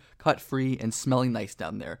trimmed, cut-free, and smelling nice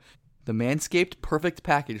down there. The Manscaped Perfect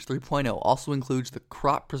Package 3.0 also includes the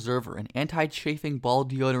Crop Preserver, an anti-chafing ball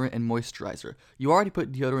deodorant and moisturizer. You already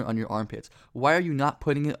put deodorant on your armpits. Why are you not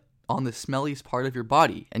putting it on the smelliest part of your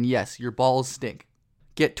body? And yes, your balls stink.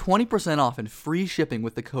 Get 20% off and free shipping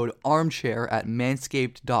with the code armchair at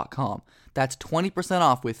manscaped.com. That's 20%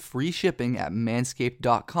 off with free shipping at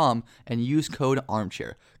manscaped.com and use code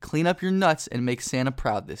armchair. Clean up your nuts and make Santa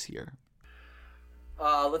proud this year.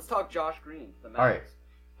 Let's talk Josh Green. The Mavs. All right,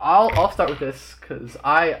 I'll start with this because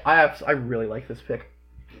I really like this pick.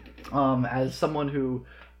 As someone who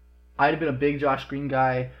I'd been a big Josh Green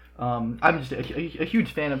guy. I'm just a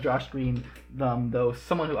huge fan of Josh Green, though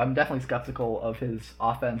someone who I'm definitely skeptical of his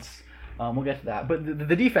offense. We'll get to that. But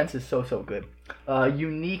the defense is so good.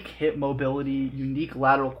 Unique hip mobility, unique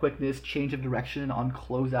lateral quickness, change of direction on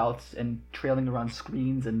closeouts and trailing around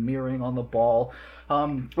screens and mirroring on the ball. A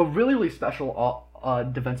really special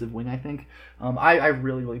defensive wing, I think. I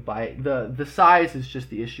really buy it. The size is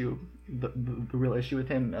just the issue. The real issue with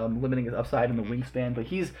him, limiting his upside in the wingspan, but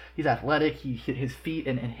he's athletic. His feet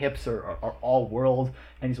and hips are all world,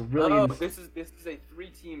 and he's really. This is a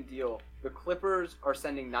 3-team deal. The Clippers are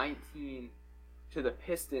sending 19 to the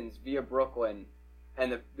Pistons via Brooklyn,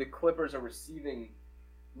 and the Clippers are receiving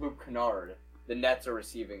Luke Kennard. The Nets are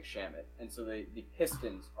receiving Shamet, and so the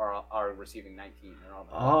Pistons are receiving 19.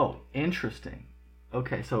 Oh, interesting.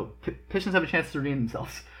 Okay, so Pistons have a chance to redeem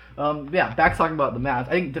themselves. Back talking about the Mavs.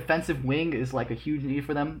 I think defensive wing is like a huge need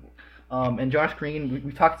for them. And Josh Green,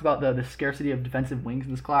 we talked about the scarcity of defensive wings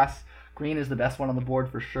in this class. Green is the best one on the board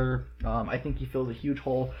for sure. I think he fills a huge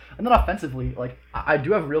hole. And then offensively, like I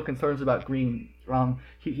do have real concerns about Green.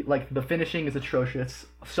 He like the finishing is atrocious,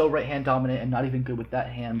 so right hand dominant and not even good with that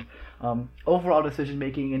hand. Overall decision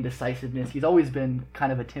making and decisiveness, he's always been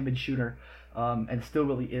kind of a timid shooter. And still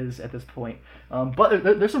really is at this point. But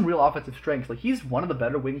there's some real offensive strengths. Like he's one of the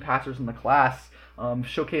better wing passers in the class.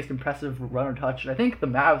 Showcased impressive runner touch. And I think the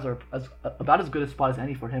Mavs are about as good a spot as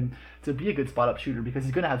any for him to be a good spot up shooter because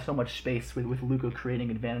he's going to have so much space with Luka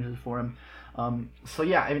creating advantages for him. I don't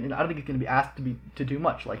think he's going to be asked to do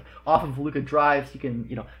much. Like off of Luka drives, he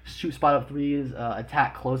can shoot spot up threes,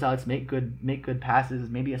 attack closeouts, make good passes,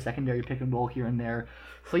 maybe a secondary pick and roll here and there.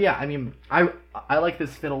 So I like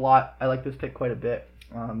this fit a lot. I like this pick quite a bit.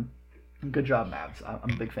 Good job, Mavs.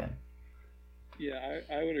 I'm a big fan. Yeah,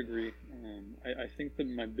 I would agree. I think that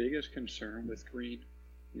my biggest concern with Green,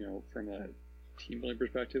 from a team building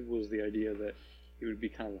perspective, was the idea that he would be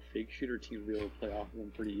kind of a fake shooter. Teams would be able to play off of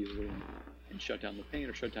him pretty easily and shut down the paint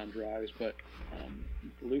or shut down drives. But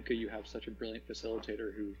Luka, you have such a brilliant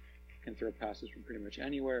facilitator who can throw passes from pretty much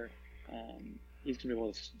anywhere. He's going to be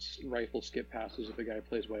able to rifle skip passes if a guy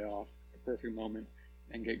plays way off at a perfect moment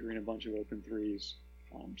and get Green a bunch of open threes.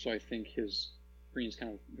 So I think Green's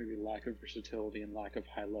kind of maybe lack of versatility and lack of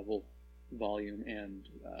high-level volume and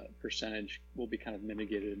percentage will be kind of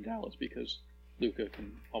mitigated in Dallas because Luka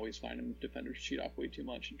can always find him if defenders cheat off way too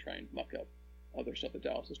much and try and muck up other stuff that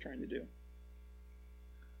Dallas is trying to do.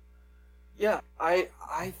 Yeah,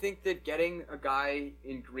 I think that getting a guy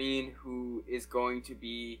in Green who is going to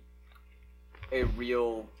be a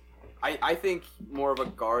real, I think more of a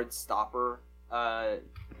guard stopper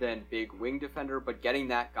than big wing defender, but getting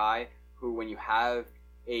that guy who, when you have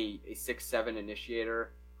a 6'7"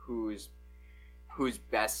 initiator whose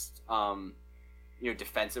best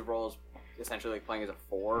defensive roles essentially like playing as a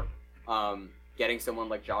 4, getting someone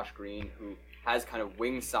like Josh Green who has kind of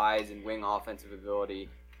wing size and wing offensive ability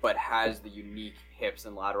but has the unique hips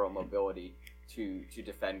and lateral mobility to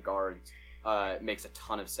defend guards makes a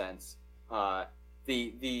ton of sense.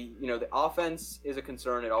 The offense is a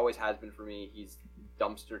concern. It always has been for me. He's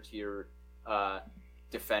dumpster tier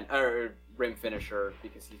rim finisher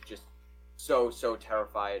because he's just so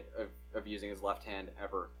terrified of using his left hand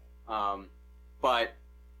ever. But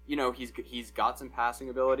he's got some passing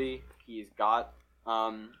ability. He's got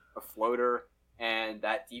a floater, and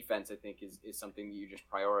that defense I think is something you just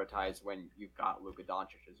prioritize when you've got Luka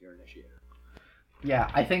Doncic as your initiator.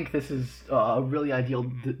 Yeah, I think this is a really ideal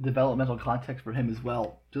developmental context for him as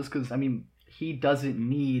well. Just because, he doesn't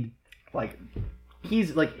need,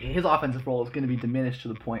 his offensive role is going to be diminished to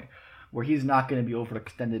the point where he's not going to be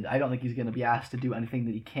overextended. I don't think he's going to be asked to do anything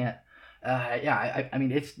that he can't.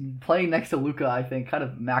 It's playing next to Luka, I think, kind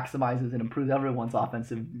of maximizes and improves everyone's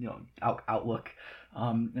offensive, outlook.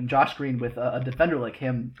 And Josh Green with a defender like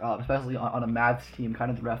him, especially on a Mavs team,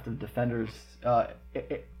 kind of the rest of the defenders,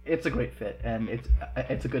 it's a great fit, and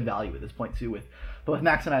it's a good value at this point too. With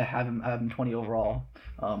Max and I have him 20 overall.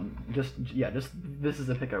 This is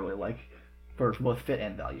a pick I really like for both fit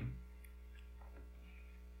and value.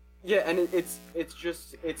 Yeah, and it's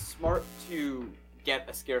smart to get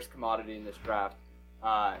a scarce commodity in this draft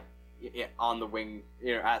on the wing,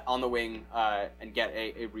 and get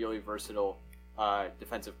a really versatile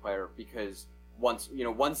defensive player, because once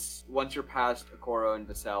you're past Okoro and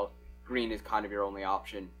Vassell, Green is kind of your only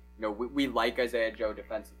option. You know, we like Isaiah Joe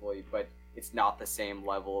defensively, but it's not the same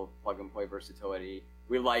level of plug-and-play versatility.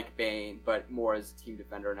 We like Bane, but more as a team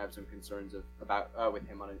defender, and have some concerns about with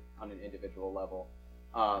him on an individual level.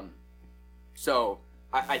 So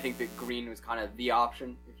I think that Green was kind of the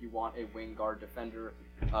option if you want a wing guard defender,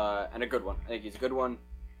 and a good one. I think he's a good one,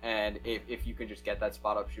 and if you can just get that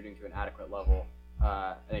spot-up shooting to an adequate level,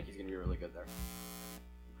 I think he's going to be really good there.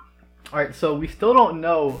 All right, so we still don't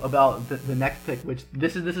know about the next pick, which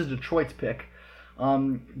this is Detroit's pick.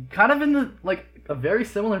 Kind of in a very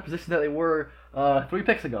similar position that they were 3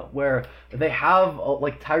 picks ago, where they have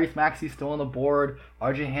Tyrese Maxey still on the board,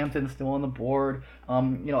 RJ Hampton still on the board,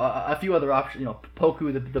 a few other options,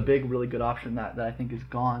 Poku, the big really good option that I think is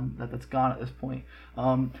gone, that's gone at this point.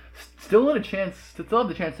 Still have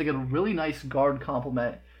the chance to get a really nice guard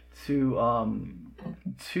complement to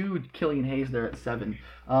Killian Hayes there at 7.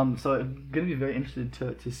 So I'm gonna be very interested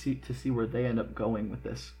to see where they end up going with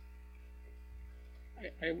this.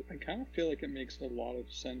 I kind of feel like it makes a lot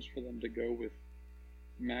of sense for them to go with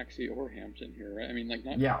Maxey or Hampton here, right? I mean,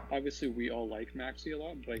 obviously we all like Maxey a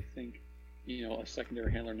lot, but I think, a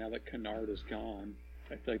secondary handler, now that Kennard is gone,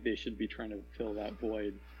 I feel like they should be trying to fill that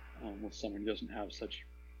void with someone who doesn't have such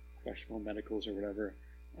questionable medicals or whatever.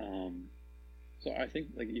 So I think,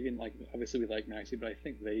 obviously we like Maxey, but I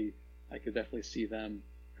think I could definitely see them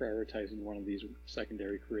prioritizing one of these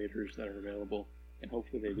secondary creators that are available, and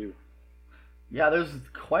hopefully they do. Yeah, there's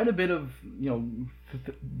quite a bit of,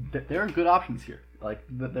 there are good options here.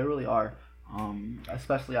 There really are,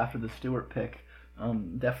 especially after the Stewart pick.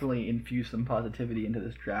 Definitely infuse some positivity into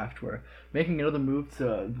this draft, where making another move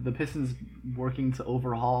to the Pistons working to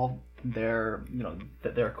overhaul their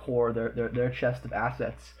core, their chest of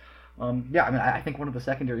assets. I think one of the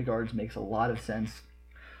secondary guards makes a lot of sense.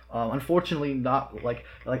 Unfortunately, not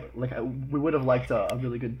we would have liked a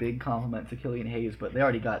really good big compliment to Killian Hayes, but they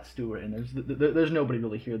already got Stewart, and there's nobody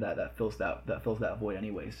really here that fills that void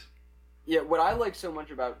anyways. Yeah, what I like so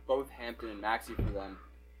much about both Hampton and Maxey for them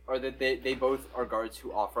are that they both are guards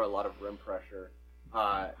who offer a lot of rim pressure.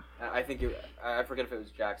 I think I forget if it was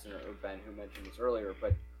Jackson or Ben who mentioned this earlier,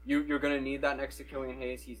 but you're going to need that next to Killian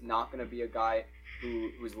Hayes. He's not going to be a guy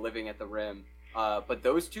who's living at the rim. But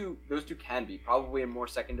those two can be probably in more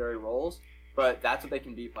secondary roles, but that's what they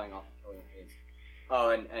can be playing off of Killian Hayes.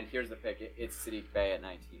 Oh, and here's the pick. It's Saddiq Bey at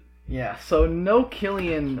 19. Yeah, so no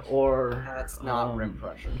Killian or that's not rim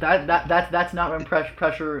pressure. That's not rim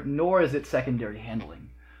pressure, nor is it secondary handling.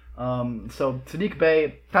 So Saddiq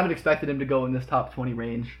Bey, kind of expected him to go in this top 20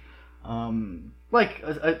 range. A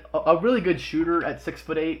really good shooter at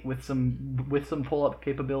 6'8" with some pull up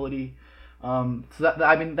capability. So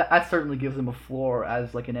that certainly gives him a floor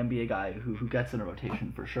as an NBA guy who gets in a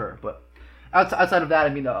rotation for sure. But outside of that,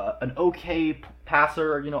 an okay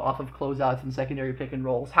passer, off of closeouts and secondary pick and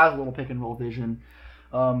rolls, has a little pick and roll vision.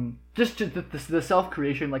 Just the self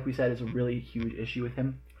creation, like we said, is a really huge issue with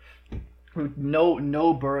him.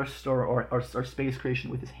 No burst or space creation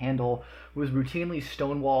with his handle. Was routinely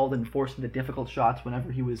stonewalled and forced into difficult shots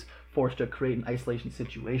whenever he was forced to create in isolation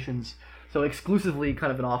situations. So exclusively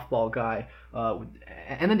kind of an off-ball guy,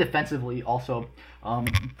 and then defensively also,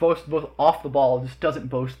 both off the ball just doesn't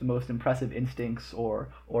boast the most impressive instincts or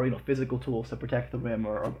physical tools to protect the rim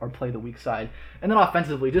or play the weak side. And then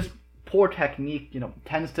offensively, just poor technique.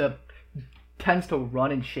 Tends to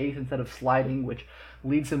run and chase instead of sliding, which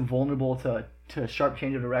leads him vulnerable to sharp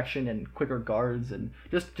change of direction and quicker guards, and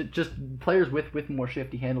just players with more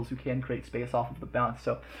shifty handles who can create space off of the bounce.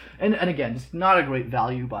 So, and again, just not a great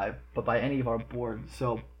value by any of our boards.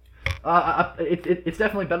 So, it's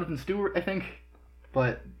definitely better than Stewart, I think.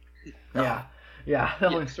 But yeah,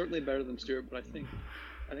 it's certainly better than Stewart. But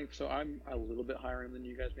I think so. I'm a little bit higher than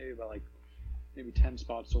you guys, maybe by maybe 10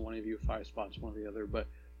 spots to one of you, 5 spots one of the other. But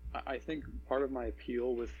I think part of my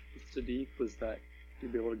appeal with Saddiq was that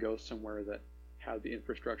you'd be able to go somewhere that had the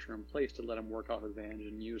infrastructure in place to let him work off advantage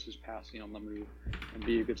and use his passing on the move and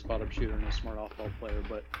be a good spot-up shooter and a smart off-ball player.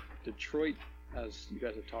 But Detroit, as you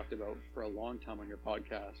guys have talked about for a long time on your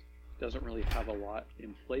podcast, doesn't really have a lot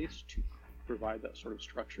in place to provide that sort of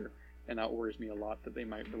structure. And that worries me a lot, that they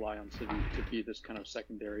might rely on Saddiq to be this kind of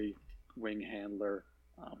secondary wing handler.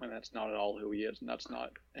 And that's not at all who he is, and that's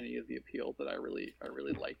not any of the appeal that I really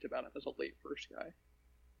liked about him as a late first guy.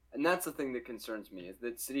 And that's the thing that concerns me, is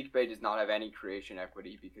that Saddiq Bey does not have any creation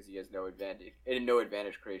equity because he has no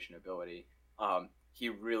advantage creation ability. He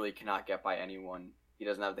really cannot get by anyone. He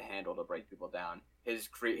doesn't have the handle to break people down. His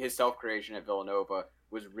self-creation at Villanova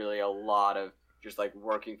was really a lot of just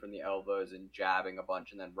working from the elbows and jabbing a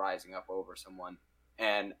bunch and then rising up over someone.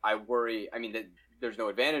 And I worry, that there's no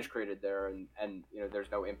advantage created there, and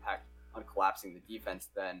there's no impact collapsing the defense,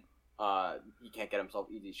 then he can't get himself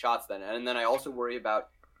easy shots then. And then I also worry about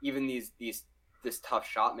even this tough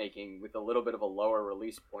shot making with a little bit of a lower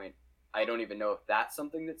release point. I don't even know if that's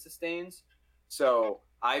something that sustains. So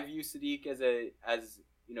I view Saddiq as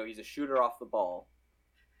he's a shooter off the ball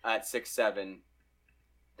at 6'7".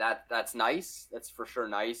 That's nice. That's for sure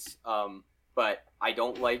nice. But I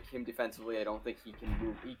don't like him defensively. I don't think he can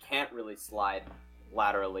move. He can't really slide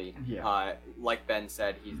laterally. Yeah. Like Ben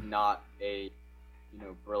said, he's not a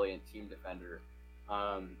brilliant team defender.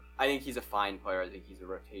 I think he's a fine player. I think he's a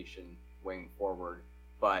rotation wing forward,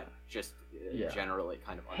 but just generally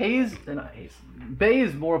kind of Bey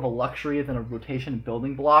is more of a luxury than a rotation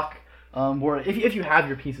building block. Where if you have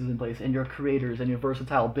your pieces in place and your creators and your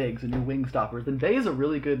versatile bigs and your wing stoppers, then Bey is a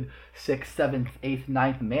really good 6th, 7th, 8th,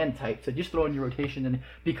 9th man type. So just throw in your rotation, and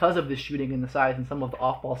because of the shooting and the size and some of the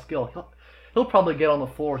off-ball skill, he'll probably get on the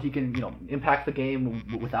floor. He can impact the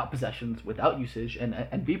game without possessions, without usage,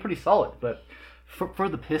 and be pretty solid. But for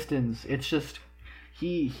the Pistons, it's just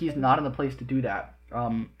he's not in the place to do that,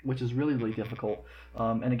 which is really, really difficult.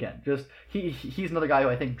 And again, just he's another guy who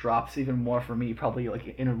I think drops even more for me, probably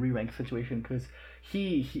like in a re-rank situation, because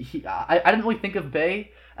I didn't really think of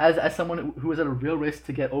Bey as someone who was at a real risk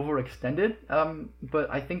to get overextended. But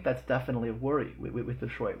I think that's definitely a worry with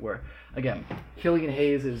Detroit, where again, Killian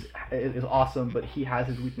Hayes is awesome, but he has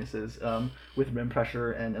his weaknesses with rim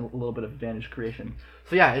pressure and a little bit of advantage creation.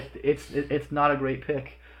 So yeah, it's not a great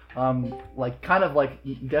pick.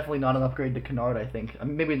 Definitely not an upgrade to Kennard, I think. I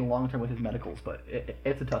mean, maybe in the long term with his medicals, but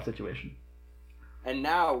it's a tough situation. And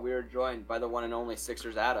now we're joined by the one and only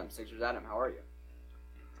Sixers Adam. Sixers Adam, how are you?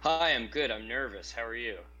 Hi, I'm good. I'm nervous. How are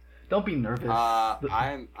you? Don't be nervous.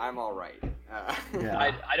 I'm all right. Yeah.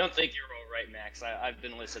 I don't think you're all right, Max. I've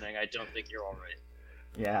been listening. I don't think you're all right.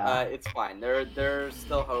 Yeah. It's fine. There's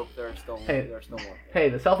still hope. There's still more. Hey,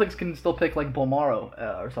 the Celtics can still pick like Bolmaro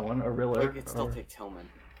or someone, or Riller. They could still take Tillman.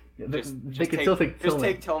 They could still take Tillman. Just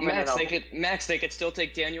take Tillman. Max, they could still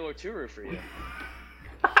take Daniel Oturu for you.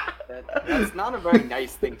 That's not a very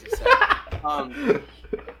nice thing to say.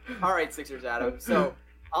 All right, Sixers Adam. So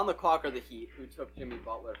on the clock are the Heat, who took Jimmy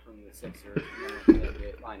Butler from the Sixers in the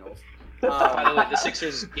NBA Finals. By the way, the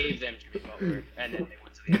Sixers gave them Jimmy Butler, and then they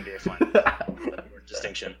went to the NBA Finals.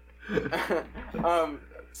 Distinction.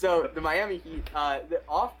 So the Miami Heat, the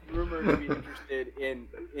oft rumored to be interested in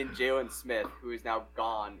Jalen Smith, who is now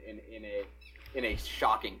gone in a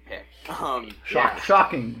shocking pick.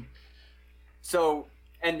 Shocking. So,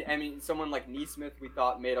 and I mean, someone like Nesmith we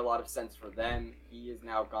thought made a lot of sense for them. He is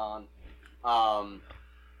now gone.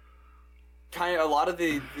 Kind of a lot of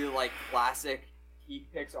the like classic Heat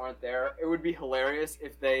picks aren't there. It would be hilarious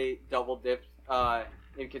if they double dipped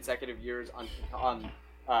in consecutive years on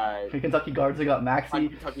Kentucky guards, they got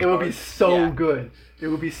Maxey. It would be so good. It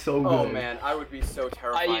would be so good. Oh man, I would be so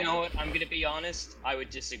terrified. You know what? I'm gonna be honest. I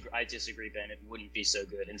disagree, Ben. It wouldn't be so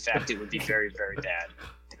good. In fact, it would be very, very bad.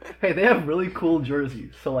 Hey, they have really cool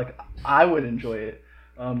jerseys, so like I would enjoy it.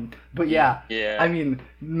 But yeah, I mean,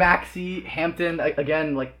 Maxey, Hampton,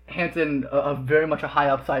 again, like Hampton, very much a high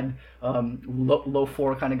upside, low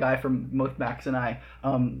floor kind of guy from both Max and I.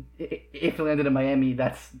 If he landed in Miami,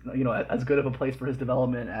 that's as good of a place for his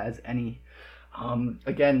development as any.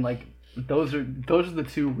 Again, like those are the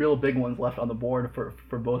two real big ones left on the board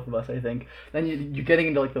for both of us, I think. Then you're getting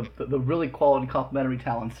into like the really quality complementary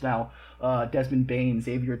talents now. Desmond Bane,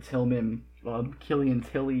 Xavier Tillman. Killian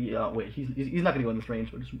Tilly, he's not going to go in this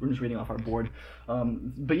range. We're just reading off our board.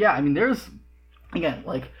 But yeah, I mean, there's again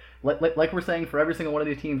like we're saying for every single one of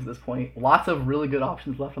these teams at this point, lots of really good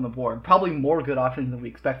options left on the board. Probably more good options than we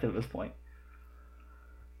expected at this point.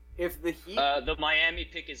 If the Heat, the Miami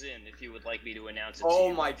pick is in. If you would like me to announce it.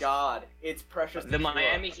 Oh my God, it's Precious. The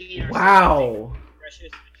Miami Heat. Wow.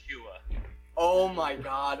 Precious Achiuwa. Oh my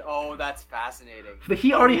God. Oh, that's fascinating. The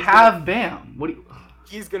Heat already have Bam. What do you?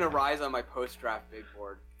 He's gonna rise on my post-draft big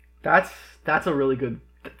board. That's a really good.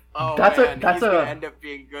 Oh that's man, he's gonna end up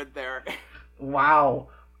being good there. Wow.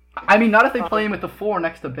 I mean, not if they play him with the 4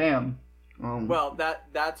 next to Bam. Well,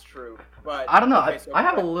 that's true, but I don't know. Okay, so I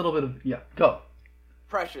have a little bit of go.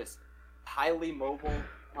 Precious, highly mobile,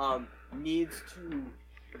 needs to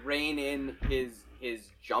rein in his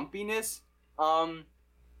jumpiness.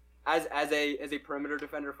 As a perimeter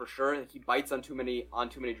defender for sure, he bites on too many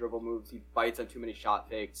dribble moves. He bites on too many shot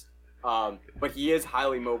fakes. But he is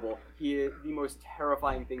highly mobile. The most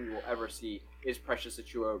terrifying thing you will ever see is Precious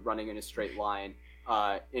Achiuwa running in a straight line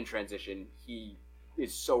in transition. He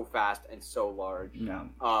is so fast and so large. Yeah.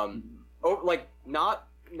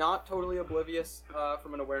 Not totally oblivious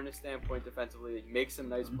from an awareness standpoint defensively. He makes some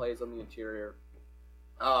nice plays on the interior.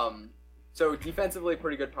 So defensively,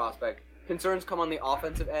 pretty good prospect. Concerns come on the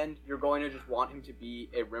offensive end. You're going to just want him to be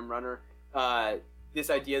a rim runner. This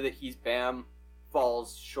idea that he's Bam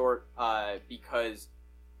falls short because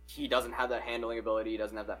he doesn't have that handling ability. He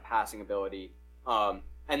doesn't have that passing ability. And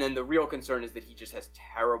then the real concern is that he just has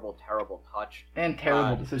terrible touch. And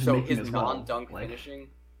terrible decision making as well. So his non-dunk finishing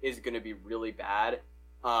is going to be really bad.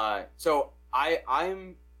 So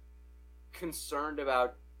I'm concerned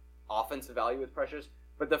about offensive value with Precious,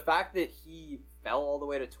 but the fact that he fell all the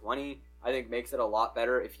way to 20, I think makes it a lot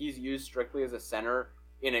better. If he's used strictly as a center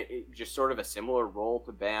in just sort of a similar role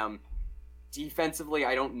to Bam, defensively,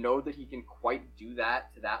 I don't know that he can quite do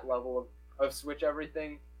that to that level of switch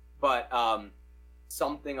everything, but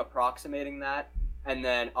something approximating that. And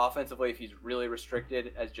then offensively, if he's really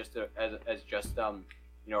restricted as just a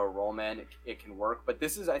role man, it can work. But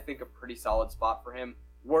this is, I think, a pretty solid spot for him.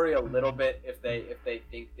 Worry a little bit if they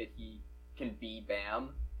think that he can be Bam,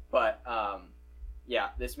 but yeah,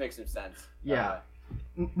 this makes some sense. Yeah.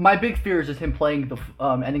 My big fear is just him playing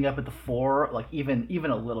ending up at the 4, like even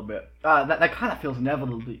a little bit. That kind of feels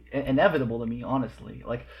inevitable to me, honestly.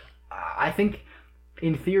 Like, I think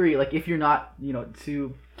in theory, like if you're not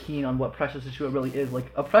too keen on what Precious Achiuwa really is,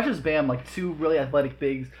 like a Precious Bam, like two really athletic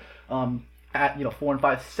bigs, at 4 and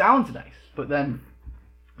 5 sounds nice, but then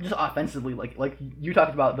just offensively, like you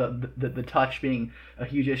talked about the touch being a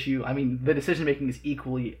huge issue. I mean, the decision making is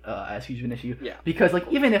equally as huge of an issue. Yeah. Because like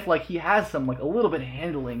even if like he has some like a little bit of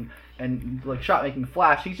handling and like shot making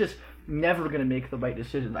flash, he's just never gonna make the right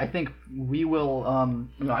decisions. I think we will.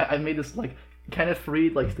 I made this like Kenneth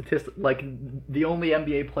Faried like statistic, like the only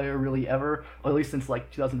NBA player really ever, or at least since like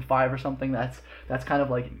 2005 or something. That's kind of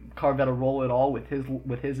like carved out a role at all with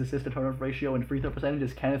his assist to turnover ratio and free throw percentage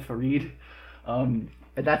is Kenneth Faried.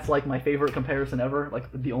 And that's like my favorite comparison ever. Like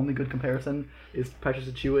the only good comparison is Precious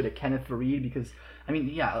Achiuwa to Kenneth Faried, because I mean,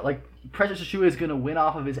 yeah, like Precious Achiuwa is gonna win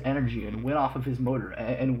off of his energy and win off of his motor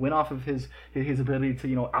and win off of his ability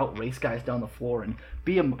to outrace guys down the floor and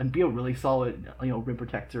be a really solid rim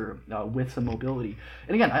protector with some mobility.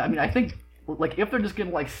 And again, I mean, I think like if they're just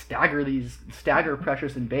gonna like stagger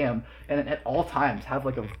Precious and Bam and at all times have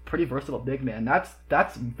like a pretty versatile big man,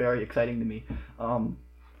 that's very exciting to me.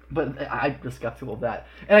 But I'm just skeptical of that.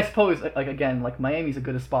 And I suppose, like again, like Miami's a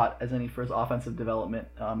good a spot as any for his offensive development.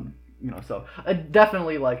 So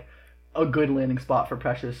definitely like a good landing spot for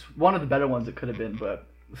Precious. One of the better ones it could have been, but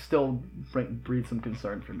still breeds some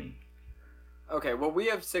concern for me. Okay, well, we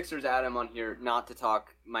have Sixers Adam on here not to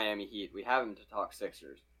talk Miami Heat. We have him to talk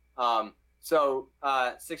Sixers. So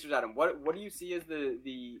Sixers Adam, what do you see as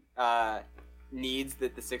the needs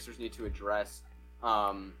that the Sixers need to address?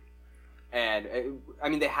 And I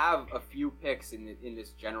mean, they have a few picks in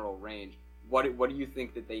this general range. What do you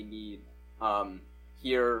think that they need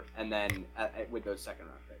here and then with those second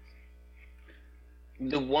round picks?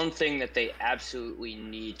 The one thing that they absolutely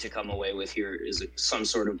need to come away with here is some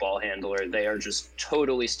sort of ball handler. They are just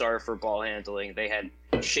totally starved for ball handling. They had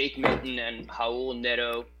Shake Milton and Raul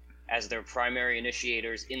Neto as their primary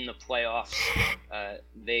initiators in the playoffs.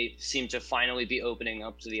 They seem to finally be opening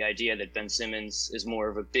up to the idea that Ben Simmons is more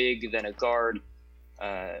of a big than a guard.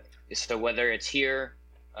 So whether it's here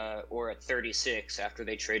or at 36 after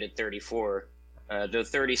they traded 34, the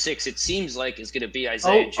 36 it seems like is going to be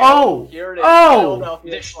Isaiah Joe. Here it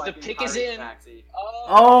is. The pick is in.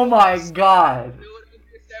 Oh my God.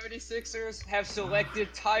 The 76ers have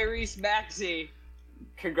selected Tyrese Maxey.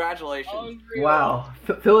 Congratulations. Unreal. Wow.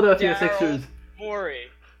 Philadelphia Daryl Sixers. Morey.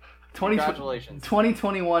 Congratulations.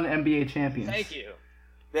 2021 NBA champions. Thank you.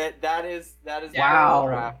 That is wow.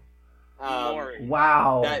 Draft. Morey.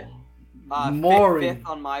 Wow. Morey. Fifth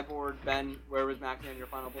on my board. Ben, where was Maxey on your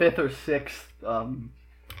final board? 5th or 6th,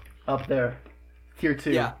 up there. Tier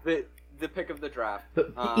 2. Yeah, the pick of the draft.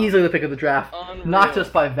 Easily the pick of the draft. Unreal. Not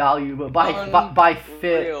just by value, but by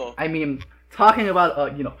fit. Unreal. I mean, talking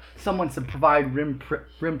about someone to provide rim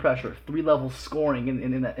pressure, 3-level scoring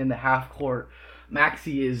in the half court,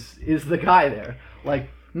 Maxey is the guy there. Like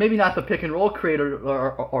maybe not the pick and roll creator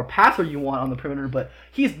or passer you want on the perimeter, but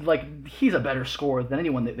he's a better scorer than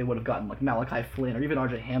anyone that they would have gotten, like Malachi Flynn or even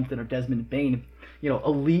RJ Hampton or Desmond Bane.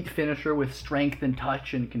 Elite finisher with strength and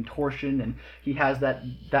touch and contortion, and he has that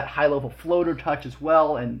high level floater touch as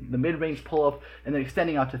well, and the mid range pull up, and then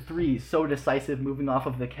extending out to threes, so decisive, moving off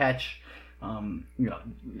of the catch.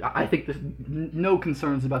 I think there's no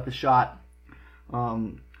concerns about the shot.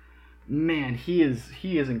 Man, he is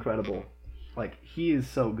incredible. Like he is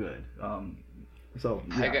so good.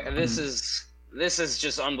 Yeah. This is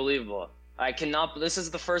just unbelievable. This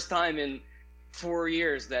is the first time in 4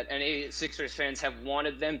 years that any Sixers fans have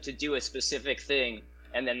wanted them to do a specific thing,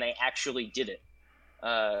 and then they actually did it.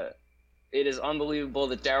 it is unbelievable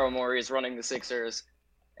that Daryl Morey is running the Sixers,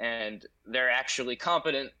 and they're actually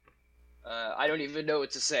competent. I don't even know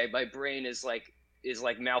what to say. My brain is like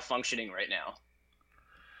malfunctioning right now.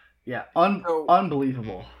 Yeah,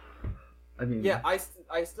 unbelievable. I mean, yeah,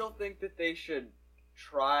 I still think that they should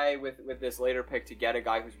try with this later pick to get a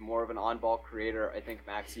guy who's more of an on-ball creator. I think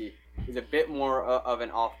Maxey is a bit more of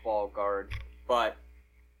an off-ball guard, but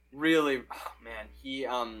really, man, he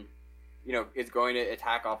is going to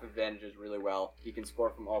attack off advantages really well. He can score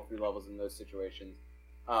from all three levels in those situations.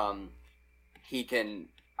 He can.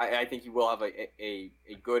 I think he will have a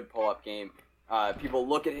good pull-up game. People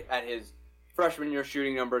look at his freshman year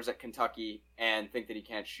shooting numbers at Kentucky and think that he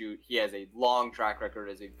can't shoot. He has a long track record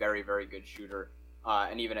as a very, very good shooter.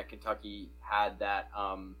 And even at Kentucky had that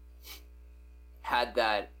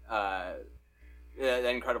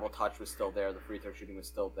incredible touch was still there. The free throw shooting was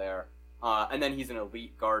still there. And then he's an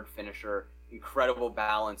elite guard finisher. Incredible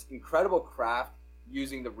balance, incredible craft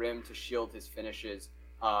using the rim to shield his finishes.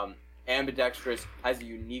 Ambidextrous, has a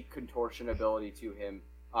unique contortion ability to him.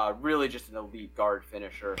 Really just an elite guard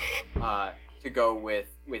finisher to go with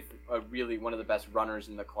really one of the best runners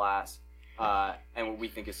in the class. And what we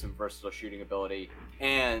think is some versatile shooting ability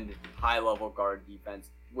and high-level guard defense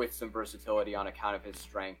with some versatility on account of his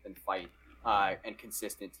strength and fight and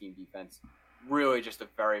consistent team defense. Really just a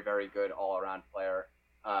very, very good all-around player.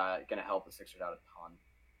 Going to help the Sixers out a ton.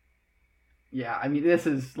 Yeah, I mean, this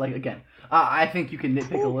is, like, again, I think you can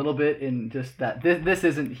nitpick a little bit in just that this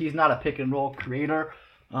isn't, he's not a pick-and-roll creator,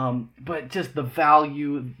 but just the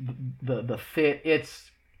value, the fit,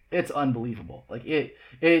 it's unbelievable. Like,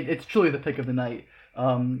 it's truly the pick of the night.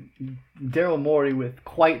 Daryl Morey with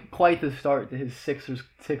quite the start to his Sixers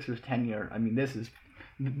tenure. I mean, this is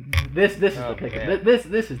the pick.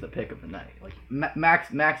 This is the pick of the night. Like,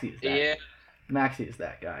 Maxey is that. Yeah. Maxey is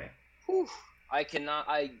that guy. Whew. I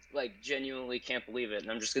genuinely can't believe it, and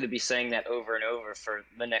I'm just going to be saying that over and over for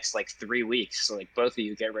the next 3 weeks. So both of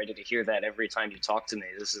you get ready to hear that every time you talk to me.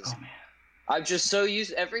 This is. Oh, man. I'm just so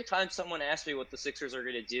used. Every time someone asks me what the Sixers are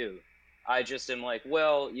going to do, I just am like,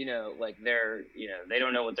 well, they're, they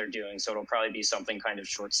don't know what they're doing, so it'll probably be something kind of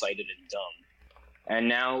short-sighted and dumb. And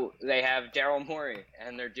now they have Daryl Morey,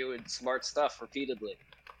 and they're doing smart stuff repeatedly.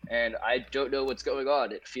 And I don't know what's going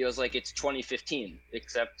on. It feels like it's 2015,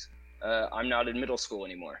 except I'm not in middle school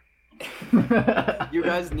anymore. You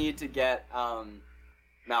guys need to get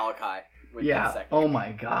Malachi. Yeah. Oh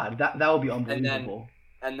my God, that would be unbelievable.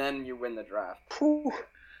 And then you win the draft.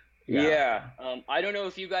 Yeah. I don't know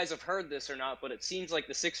if you guys have heard this or not, but it seems like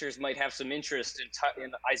the Sixers might have some interest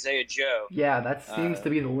in Isaiah Joe. Yeah, that seems to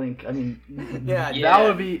be the link. I mean,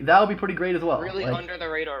 that would be pretty great as well. Really under the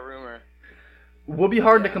radar rumor. Would be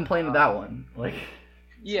hard to complain with that one.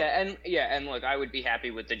 And look, I would be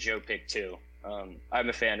happy with the Joe pick too. I'm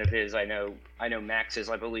a fan of his. I know Max is.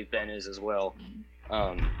 I believe Ben is as well.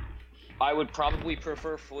 I would probably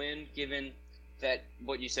prefer Flynn, given that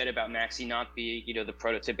what you said about Maxey not being, the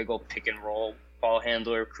prototypical pick and roll ball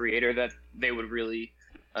handler creator that they would really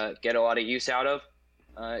get a lot of use out of.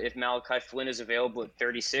 If Malachi Flynn is available at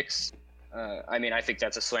 36, I think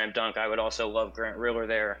that's a slam dunk. I would also love Grant Riller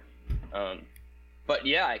there. But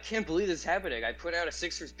yeah, I can't believe this is happening. I put out a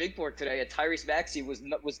Sixers big board today, and Tyrese Maxey was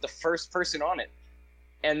the first person on it.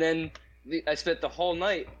 And then I spent the whole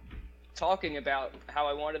night talking about how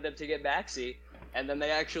I wanted them to get Maxey, and then they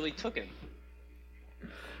actually took him.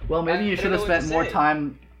 Well, maybe you should have spent more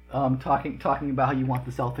time talking about how you want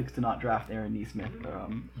the Celtics to not draft Aaron Nesmith,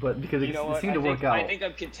 but because it seemed to work out. I think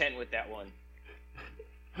I'm content with that one.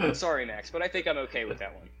 Sorry, Max, but I think I'm okay with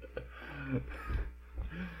that one.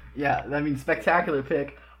 Yeah, I mean, spectacular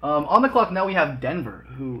pick. On the clock now we have Denver,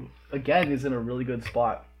 who, again, is in a really good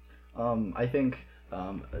spot. I think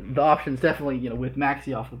the options definitely, with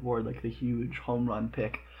Maxey off the board, like the huge home run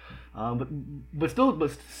pick. But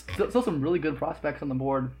still some really good prospects on the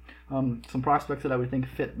board. Some prospects that I would think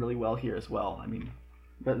fit really well here as well. I mean,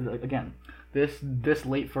 but again, this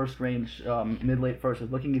late first range, mid-late first,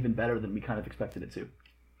 is looking even better than we kind of expected it to.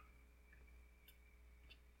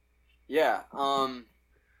 Yeah,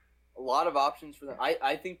 a lot of options for them.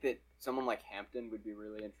 I think that someone like Hampton would be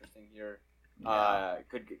really interesting here. Yeah.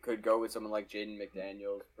 Could go with someone like Jaden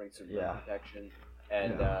McDaniels, bring some rim protection,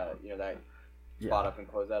 and that spot up and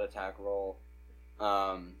close that attack role.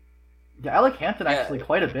 I like Hampton actually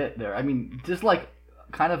quite a bit there. I mean, just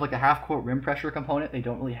kind of like a half-court rim pressure component they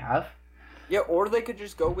don't really have. Yeah, or they could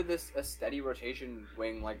just go with a steady rotation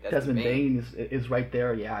wing like Desmond Bane is right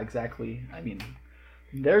there. Yeah, exactly. I mean,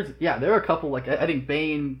 there are a couple, I think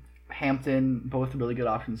Bane, Hampton, both really good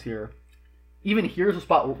options here. Even here's a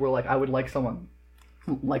spot where I would like someone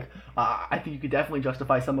like I think you could definitely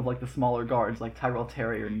justify some of like the smaller guards like Tyrell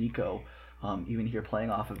Terry or Nico, even here playing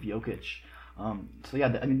off of Jokic. So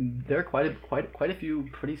yeah, I mean there are quite a few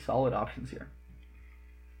pretty solid options here.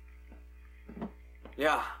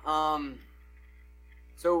 Yeah.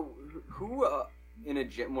 So who in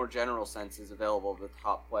a more general sense is available of the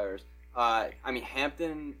top players? I mean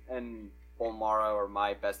Hampton and Bolmaro are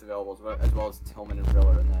my best available as well as Tillman and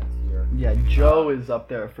Riller in that tier. Yeah, Joe is up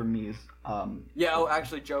there for me. Yeah,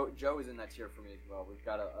 actually Joe is in that tier for me as well. We've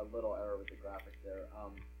got a little error with the graphic there.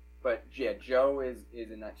 But yeah, Joe is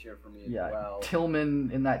in that tier for me as well.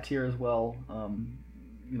 Tillman in that tier as well.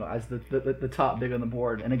 As the top big on the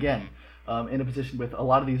board, and again, in a position with a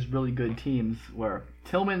lot of these really good teams where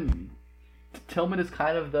Tillman is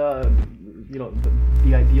kind of the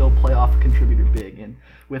ideal playoff contributor big, and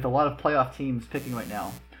with a lot of playoff teams picking right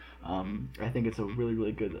now, I think it's a really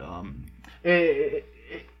really good. It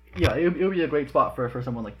would be a great spot for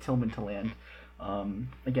someone like Tillman to land.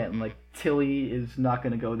 Again, like Tilly is not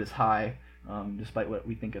going to go this high, despite what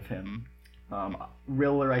we think of him.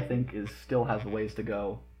 Riller, I think, still has a ways to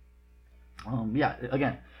go.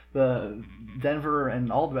 Again, the Denver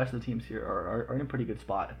and all the rest of the teams here are in a pretty good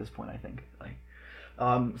spot at this point, I think.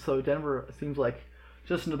 So Denver seems like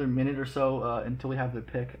just another minute or so until we have their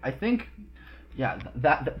pick. I think,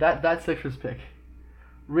 that Sixers pick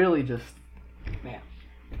really just, man.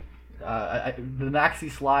 The Maxey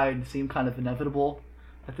slide seemed kind of inevitable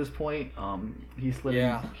at this point. He slid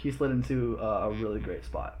into a really great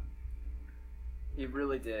spot. He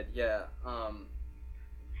really did, yeah. I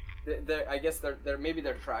guess their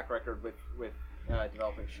track record with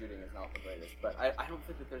developing shooting is not the greatest, but I don't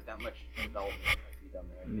think that there's that much development that has to be done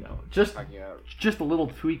there. Just a little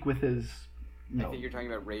tweak with his. I think you're talking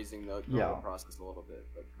about raising the whole process a little bit,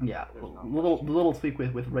 but little tweak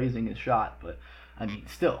with raising his shot, but I mean,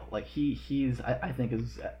 still, like he's I think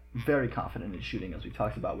is very confident in shooting, as we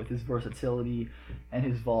talked about, with his versatility and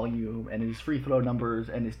his volume and his free throw numbers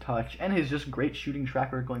and his touch and his just great shooting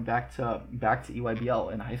track record going back to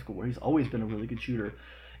EYBL in high school, where he's always been a really good shooter,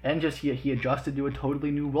 and just he adjusted to a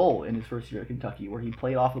totally new role in his first year at Kentucky, where he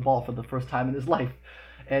played off the ball for the first time in his life,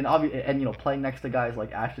 and playing next to guys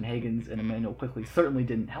like Ashton Hagans and Emmanuel Quickley certainly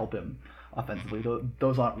didn't help him offensively.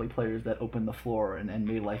 Those aren't really players that opened the floor and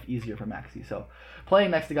made life easier for Maxey. So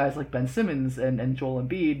playing next to guys like Ben Simmons and Joel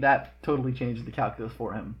Embiid, that totally changed the calculus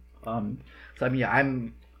for him. So I mean,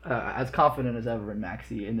 I'm as confident as ever in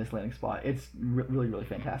Maxey in this landing spot. It's really really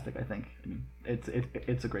fantastic. I think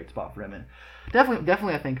it's a great spot for him, and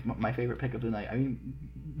definitely I think my favorite pick of the night. I mean,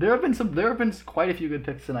 there have been quite a few good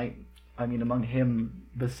picks tonight. I mean, among him,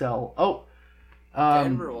 Vassell.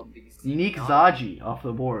 Nick Zaji off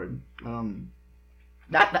the board.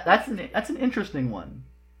 That's an interesting one.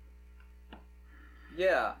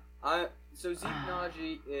 Yeah. So Zeke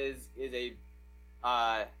Naji is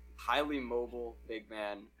a highly mobile big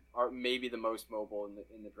man, or maybe the most mobile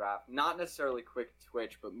in the draft. Not necessarily quick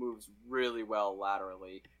twitch, but moves really well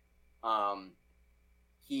laterally.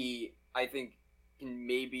 He, I think, can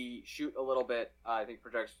maybe shoot a little bit. I think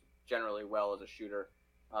projects generally well as a shooter.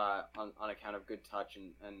 On account of good touch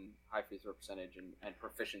and high free throw percentage and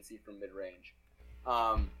proficiency from mid-range.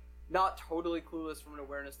 Not totally clueless from an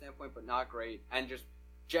awareness standpoint, but not great. And just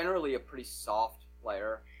generally a pretty soft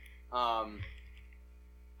player. I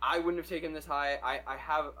wouldn't have taken this high. I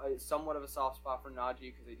have somewhat of a soft spot for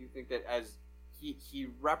Naji because I do think that as he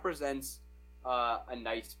represents a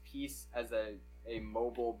nice piece as a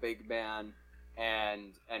mobile big man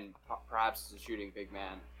and perhaps as a shooting big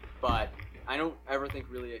man. But I don't ever think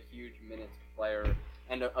really a huge minutes player,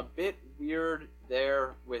 and a bit weird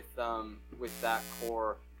there with that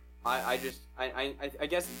core. I guess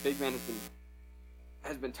big man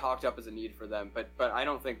has been talked up as a need for them, but I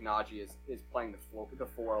don't think Naji is playing the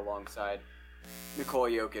four alongside Nikola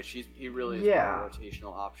Jokic. He really is a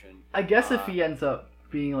rotational option. I guess if he ends up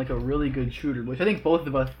being like a really good shooter, which I think both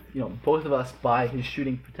of us buy his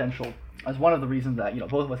shooting potential as one of the reasons that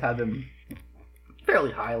both of us have him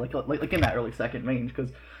fairly high, like in that early second range,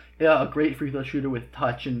 because a great free throw shooter with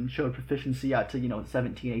touch and showed proficiency out to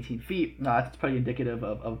 17, 18 feet. That's pretty indicative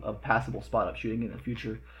of passable spot up shooting in the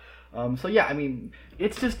future. So yeah, I mean,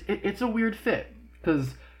 it's a weird fit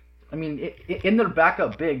because I mean, in their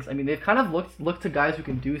backup bigs, I mean, they've kind of looked to guys who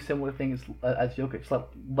can do similar things as Jokic.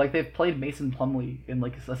 Like they've played Mason Plumlee in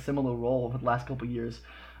like a similar role over the last couple of years,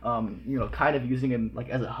 kind of using him like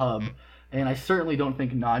as a hub. And I certainly don't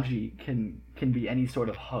think Naji can be any sort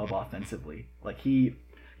of hub offensively. Like he,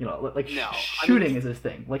 shooting is his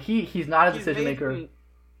thing. Like he's not a decision maker.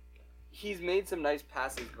 He's made some nice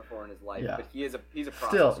passes before in his life, but he's a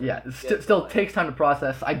processor. Still takes time to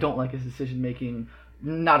process. I don't like his decision making.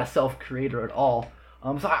 not a self-creator at all.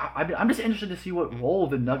 So I'm just interested to see what role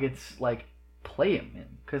the Nuggets like play him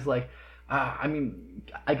in, because like I mean,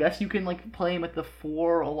 I guess you can like play him at the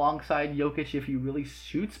 4 alongside Jokic if he really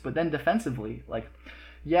shoots, but then defensively, like,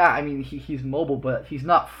 yeah, I mean he's mobile, but he's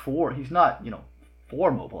not 4. He's not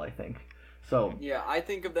 4 mobile, I think. So yeah, I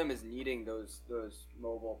think of them as needing those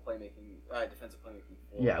mobile playmaking, defensive playmaking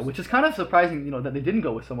forwards. Yeah, which is kind of surprising, that they didn't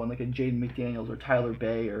go with someone like a Jaden McDaniels or Tyler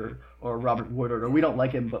Bay or Robert Woodard, or we don't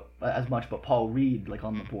like him as much, but Paul Reed like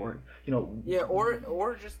on the board. Yeah,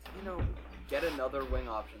 or just get another wing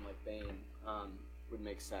option like Bane would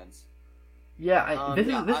make sense. Yeah,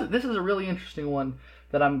 this is a really interesting one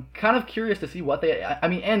that I'm kind of curious to see what they. I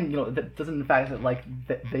mean, and that doesn't in fact that like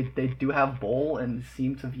they do have Bol and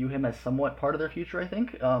seem to view him as somewhat part of their future. I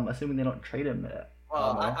think, assuming they don't trade him.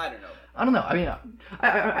 Well, I don't know. I don't know. I mean,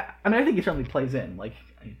 I think he certainly plays in like.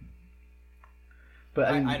 But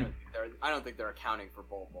I don't think they're accounting for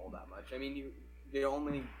Bol that much. I mean, the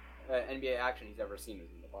only NBA action he's ever seen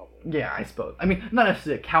is in the bubble. Yeah, I suppose. I mean, not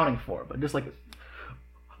necessarily accounting for it, but just like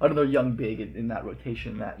another young big in that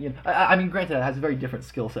rotation. That I mean, granted, it has a very different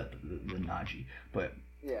skill set than Najee, but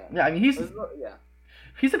yeah, I mean he's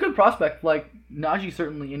a good prospect. Like Najee's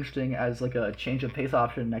certainly interesting as like a change of pace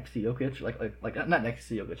option next to Jokic, like not next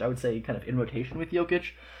to Jokic. I would say kind of in rotation with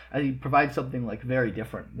Jokic, as he provides something like very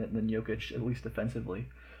different than Jokic, at least defensively.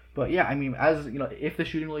 But yeah, I mean, as if the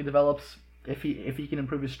shooting really develops, if he can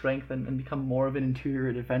improve his strength and become more of an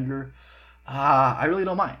interior defender, I really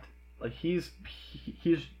don't mind. Like he's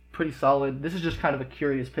pretty solid. This is just kind of a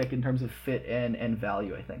curious pick in terms of fit and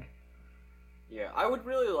value, I think. Yeah, I would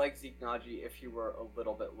really like Zeke Naji if he were a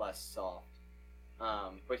little bit less soft.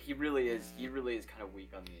 But he really is kind of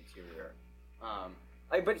weak on the interior.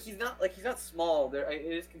 But he's not small. It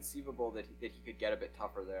is conceivable that he could get a bit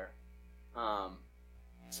tougher there.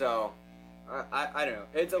 So I don't know.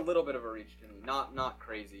 It's a little bit of a reach to me. Not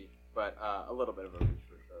crazy, but a little bit of a reach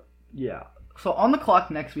for sure. Yeah. So on the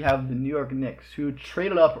clock next we have the New York Knicks, who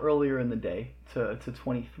traded up earlier in the day to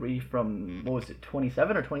 23 from, what was it,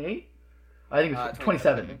 27 or 28? I think it was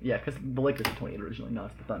 27. Yeah, because the Lakers were 28 originally, now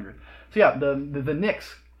it's the Thunder. So yeah, the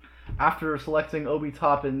Knicks, after selecting Obi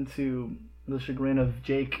Toppin to the chagrin of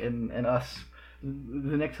Jake and us,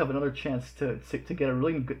 the Knicks have another chance to get a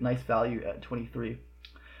really good, nice value at 23.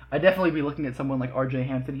 I'd definitely be looking at someone like R.J.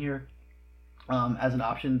 Hampton here as an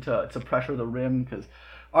option to pressure the rim, because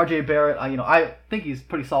R.J. Barrett, I think he's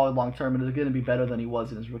pretty solid long term and is going to be better than he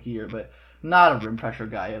was in his rookie year, but not a rim pressure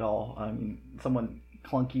guy at all. I mean, someone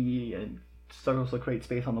clunky and struggles to create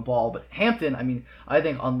space on the ball. But Hampton, I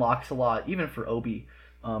think unlocks a lot, even for Obi.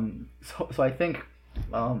 So I think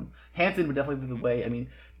Hampton would definitely be the way. I mean,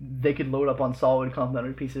 they could load up on solid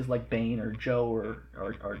complementary pieces like Bane or Joe or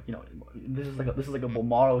this is like a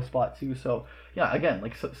Bolmaro spot too. So yeah, again,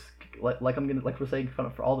 like we're saying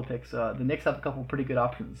for all the picks, the Knicks have a couple pretty good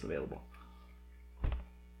options available.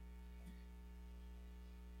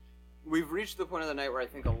 We've reached the point of the night where I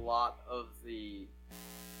think a lot of the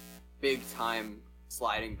big time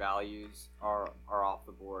sliding values are off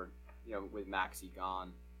the board. With Maxey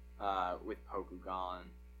gone, with Poku gone.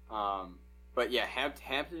 But yeah,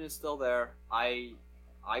 Hampton is still there. I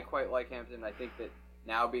quite like Hampton. I think that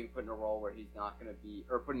now being put in a role where he's not going to be,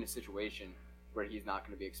 or put in a situation where he's not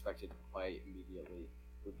going to be expected to play immediately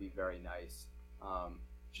would be very nice.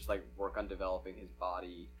 Just like work on developing his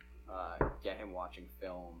body, get him watching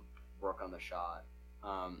film, work on the shot.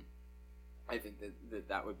 I think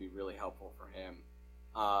that would be really helpful for him.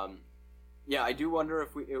 Yeah, I do wonder if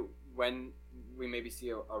when we maybe see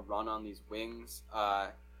a run on these wings,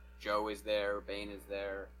 Joe is there, Bane is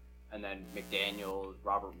there, and then McDaniels,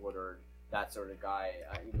 Robert Woodard, that sort of guy.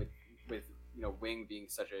 With wing being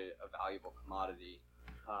such a valuable commodity,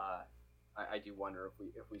 I do wonder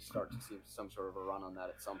if we start to see some sort of a run on that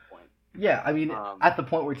at some point. Yeah, I mean, at the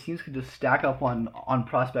point where teams could just stack up on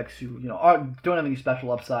prospects who don't have any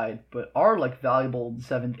special upside, but are like valuable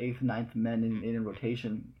 7th, 8th, 9th men in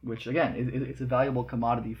rotation, which again it's a valuable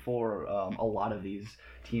commodity for a lot of these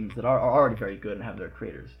teams that are already very good and have their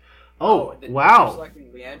creators. Wow! They're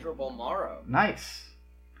selecting Leandro Bolmaro. Nice,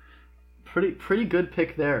 pretty good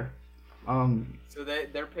pick there. So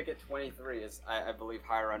their pick at 23 is, I believe,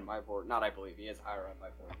 higher on my board. Not I believe, he is higher on my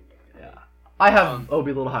board. Yeah. I have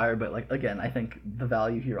Obi a little higher, but again, I think the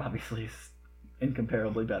value here obviously is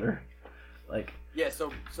incomparably better. Yeah,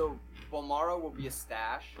 so Bolmaro will be a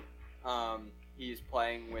stash. He's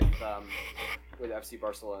playing with FC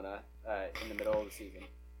Barcelona in the middle of the season.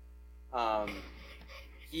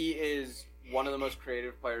 He is one of the most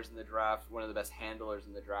creative players in the draft, one of the best handlers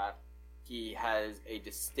in the draft. He has a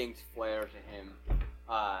distinct flair to him.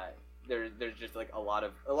 there's just like a lot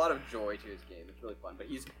of joy to his game. It's really fun, but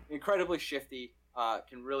he's incredibly shifty.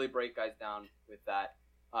 Can really break guys down with that,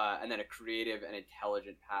 and then a creative and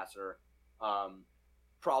intelligent passer.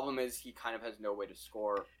 Problem is he kind of has no way to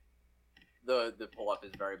score. The pull up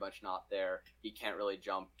is very much not there. He can't really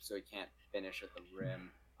jump, so he can't finish at the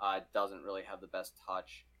rim. Doesn't really have the best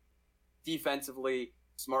touch. Defensively,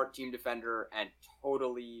 smart team defender and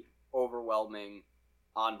totally overwhelming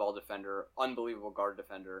on-ball defender, unbelievable guard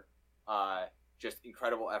defender. Just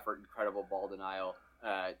incredible effort, incredible ball denial.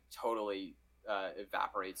 Totally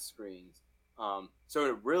evaporates screens. So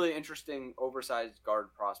a really interesting, oversized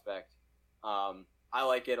guard prospect. I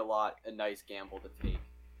like it a lot. A nice gamble to take.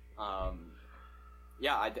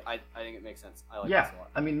 Yeah, I think it makes sense. I like this a lot.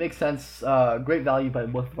 I mean, makes sense. Great value by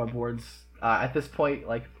both of our boards. At this point,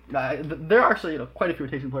 like there are actually quite a few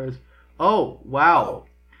rotation players. Oh wow,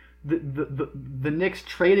 the Knicks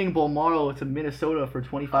trading Bolmaro to Minnesota for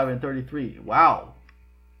 25 and 33. Wow.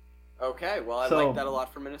 Okay, well I like that a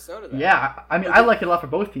lot for Minnesota. Then. Yeah, I mean I like it a lot for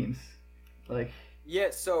both teams. Like. Yeah.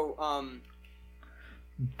 So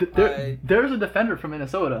there's a defender from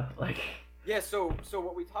Minnesota. Like. Yeah, so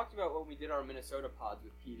what we talked about when we did our Minnesota pods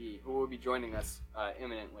with PD, who will be joining us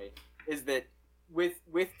imminently, is that with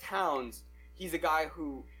Towns, he's a guy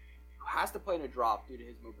who has to play in a drop due to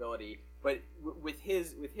his mobility, but with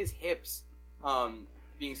his hips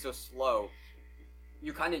being so slow,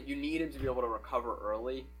 you need him to be able to recover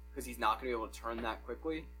early because he's not going to be able to turn that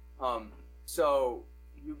quickly. So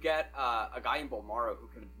you get a guy in Bolmaro who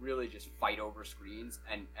can really just fight over screens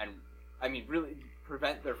and I mean really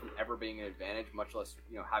prevent there from ever being an advantage, much less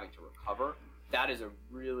having to recover. That is a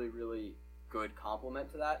really, really good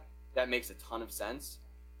complement to that. That makes a ton of sense.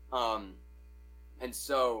 And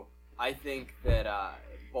so I think that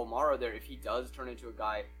Bolmaro there, if he does turn into a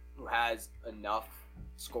guy who has enough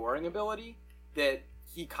scoring ability, that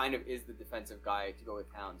he kind of is the defensive guy to go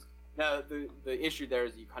with Towns. Now the issue there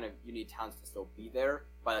is you need Towns to still be there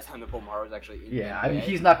by the time the Bolmaro is actually in. Yeah, I mean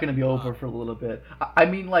he's not going to be over for a little bit. I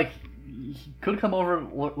mean like he could come over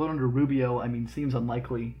under Rubio. I mean seems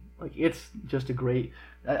unlikely. Like it's just a great.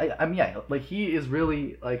 I mean yeah, like he is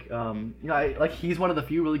really like like he's one of the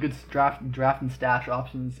few really good draft and stash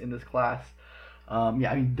options in this class.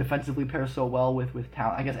 Yeah, I mean defensively pairs so well with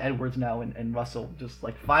Towns. I guess Edwards now and Russell just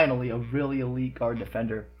like finally a really elite guard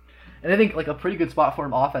defender. And I think like a pretty good spot for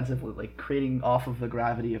him offensively, like creating off of the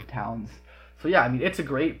gravity of Towns. So yeah, I mean it's a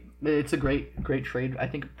great trade. I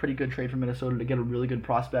think a pretty good trade for Minnesota to get a really good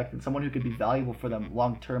prospect and someone who could be valuable for them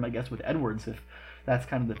long term, I guess, with Edwards if that's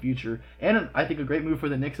kind of the future. And I think a great move for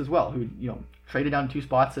the Knicks as well, who traded down 2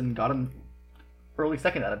 spots and got him early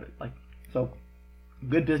second out of it. Like so,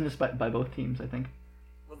 good business by both teams, I think.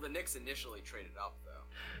 Well, the Knicks initially traded up though.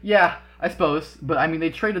 Yeah, I suppose, but I mean they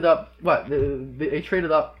traded up. What they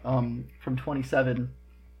traded up from 27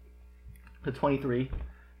 to 23,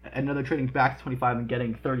 and now they're trading back to 25 and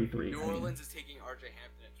getting 33. New Orleans is taking R.J.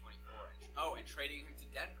 Hampton at 24, and trading him to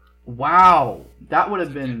Denver. Wow, that would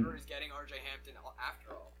have been. Denver is getting R.J. Hampton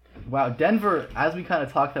after all. Wow, Denver. As we kind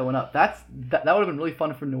of talked that one up, that would have been really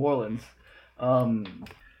fun for New Orleans.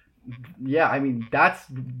 Yeah, I mean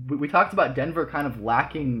we talked about Denver kind of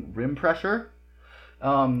lacking rim pressure.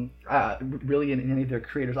 Really in any of their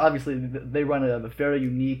creators. Obviously, they run a very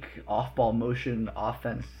unique off-ball motion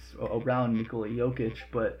offense around Nikola Jokic,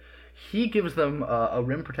 but he gives them a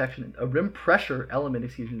rim pressure element,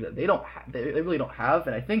 that they really don't have,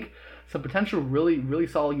 and I think some potential really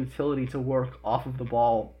solid utility to work off of the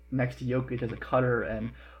ball next to Jokic as a cutter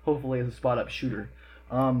and hopefully as a spot-up shooter.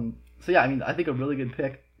 So yeah, I mean, I think a really good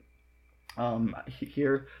pick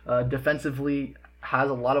here. Defensively has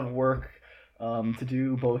a lot of work to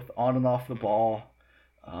do both on and off the ball.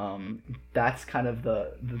 That's kind of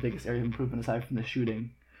the biggest area of improvement aside from the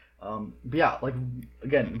shooting. But yeah, like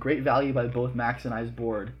again, great value by both Max and I's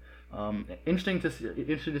board. Interesting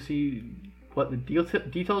to see what the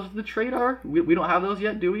details of the trade are. We don't have those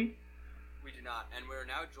yet, do we? We do not, and we're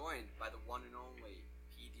now joined by the one and only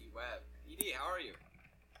PD Webb. PD, how are you?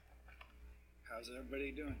 How's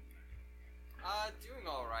everybody doing? Doing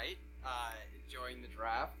all right. Enjoying the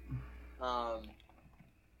draft.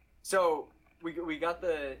 So we got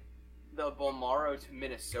the Bolmaro to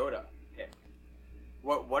Minnesota pick.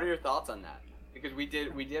 What are your thoughts on that? Because we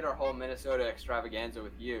did our whole Minnesota extravaganza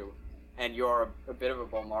with you, and you're a bit of a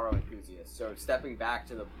Bolmaro enthusiast. So stepping back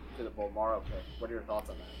to the Bolmaro pick, what are your thoughts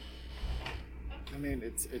on that? I mean,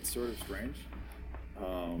 it's sort of strange.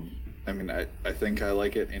 I mean, I think I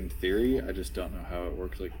like it in theory. I just don't know how it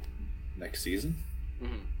works like next season.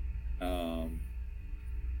 Mm-hmm.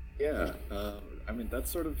 Yeah. I mean, that's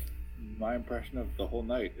sort of my impression of the whole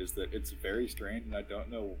night is that it's very strange, and I don't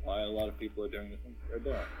know why a lot of people are doing the things they're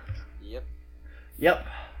doing. Yep.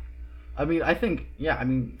 I mean, I think,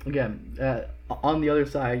 again, on the other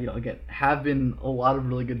side, again, have been a lot of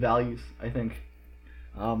really good values, I think.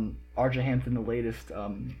 RJ Hampton, the latest,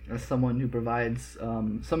 as someone who provides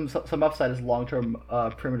some upside as a long-term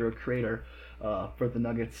perimeter creator for the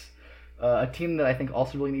Nuggets. A team that I think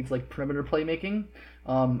also really needs like perimeter playmaking.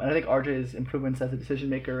 And I think RJ's improvements as a decision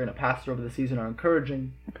maker and a passer over the season are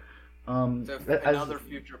encouraging. So another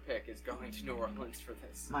future pick is going to New Orleans for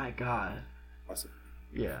this. My God. Awesome.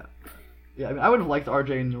 Yeah. Yeah, I mean, I would have liked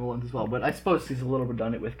RJ in New Orleans as well, but I suppose he's a little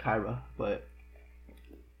redundant with Kyra, but...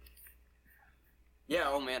 Yeah,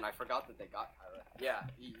 oh man, I forgot that they got Kyra. Yeah,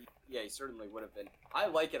 he certainly would have been. I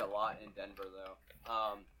like it a lot in Denver, though.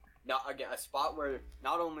 Now, again, a spot where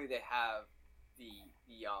not only they have the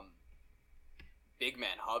big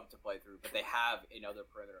man hub to play through, but they have another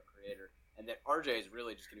perimeter creator, and that RJ is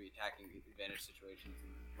really just going to be attacking advantage situations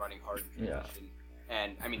and running hard in transition. Yeah.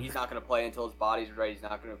 And I mean, he's not going to play until his body's right. He's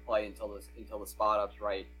not going to play until the spot up's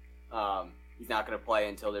right. He's not going to play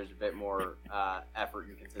until there's a bit more effort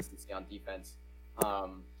and consistency on defense.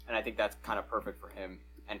 And I think that's kind of perfect for him.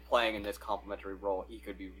 And playing in this complementary role, he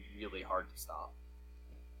could be really hard to stop.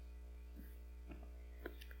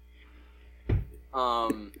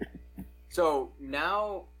 So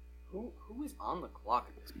now, who is on the clock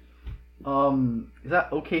at this point? Is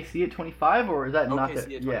that OKC at 25, or is that OKC not at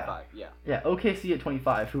 25, yeah. Yeah, OKC at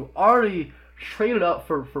 25, who already traded up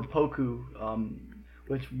for Poku,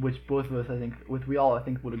 which both of us, I think, we all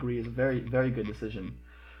would agree is a very, very good decision.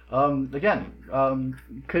 Again,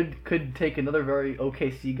 could take another very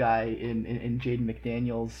OKC guy in Jaden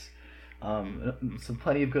McDaniels. Some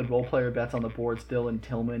plenty of good role player bets on the board still in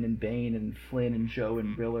Tillman and Bain and Flynn and Joe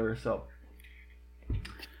and Riller. So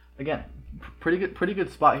again, pretty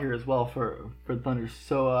good spot here as well for the Thunder.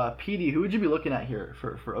 So PD, who would you be looking at here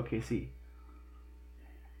for OKC?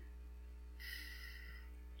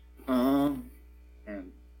 And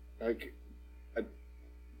like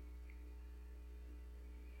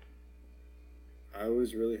I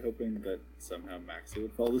was really hoping that somehow Maxey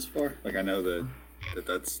would fall this far. Like I know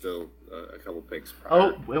that's still a couple picks prior.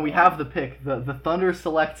 Oh, and we have the pick. The Thunder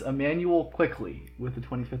selects Emmanuel Quickley with the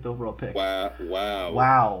 25th overall pick.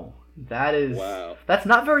 Wow. That's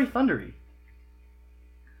not very Thundery.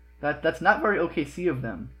 That's not very OKC of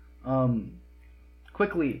them.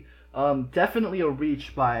 Quickley, definitely a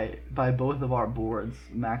reach by both of our boards,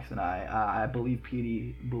 Max and I. I believe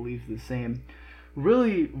PD believes the same.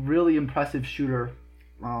 Really, really impressive shooter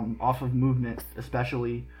off of movement,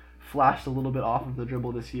 especially. Flashed a little bit off of the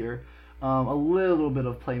dribble this year. A little bit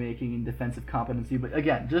of playmaking and defensive competency, but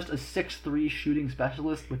again, just a 6'3" shooting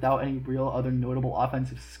specialist without any real other notable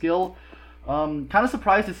offensive skill. Kind of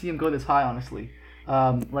surprised to see him go this high, honestly.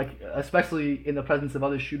 Especially in the presence of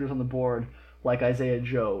other shooters on the board, like Isaiah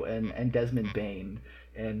Joe and Desmond Bain,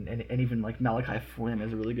 and even like Malachi Flynn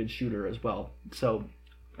is a really good shooter as well. So,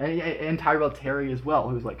 and Tyrell Terry as well,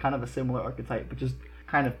 who's like kind of a similar archetype, but just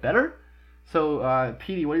kind of better. So,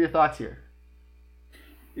 PD, what are your thoughts here?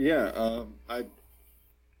 Yeah, I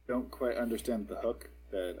don't quite understand the hook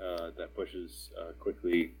that pushes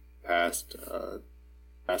quickly past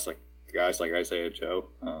like guys like Isaiah Joe,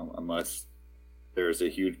 unless they're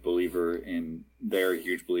huge believers in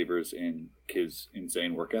his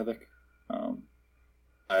insane work ethic.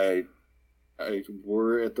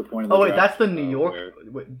 We're at the point of the draft, that's the New York.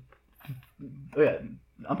 Yeah.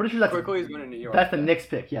 I'm pretty sure that's Quickly is going to New York. That's the Knicks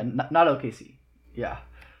pick, yeah, not OKC. Yeah.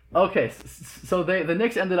 Okay, so the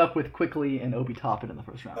Knicks ended up with Quickly and Obi Toppin in the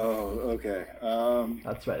first round. Oh, okay.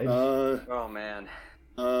 That's right. Oh man.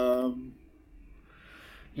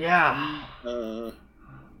 Yeah.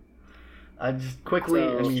 I just quickly.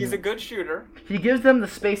 So, he's a good shooter. He gives them the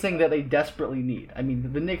spacing that they desperately need. I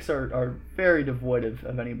mean, the Knicks are very devoid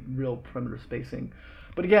of any real perimeter spacing,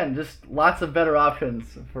 but again, just lots of better options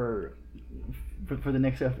for the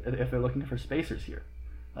Knicks if they're looking for spacers here.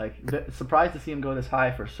 Like, surprised to see him go this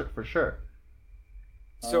high for sure.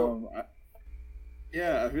 So,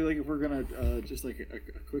 I feel like if we're gonna just like a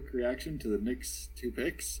quick reaction to the Knicks 2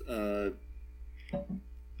 picks,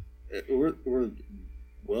 we're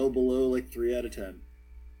well below like 3 out of 10.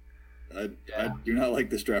 I do not like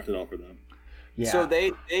this draft at all for them. Yeah. So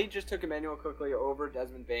they just took Emmanuel Quickley over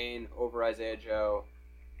Desmond Bain, over Isaiah Joe,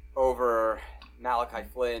 over Malachi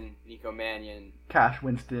Flynn, Nico Mannion, Cash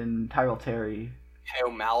Winston, Tyrell Terry, Teo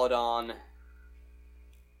Maladon.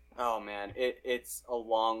 Oh man, it's a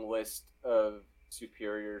long list of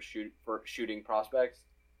superior shooting prospects.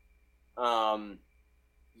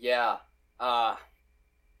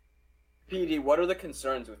 PD, what are the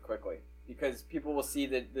concerns with Quickly? Because people will see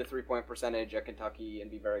the 3-point percentage at Kentucky and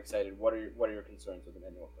be very excited. What are your concerns with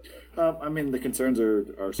Immanuel Quickly? I mean, the concerns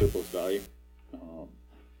are surplus value.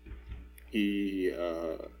 He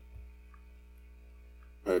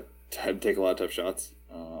had to take a lot of tough shots,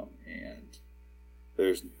 and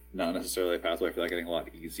there's not necessarily a pathway for that getting a lot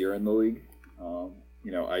easier in the league.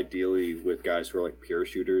 Ideally with guys who are like pure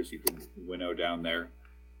shooters, you can winnow down their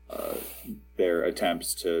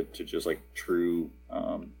attempts to just like true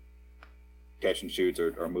catch and shoots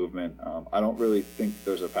or movement. I don't really think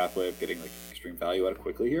there's a pathway of getting like extreme value out of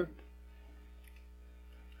Quickly here.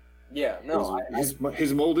 Yeah, no.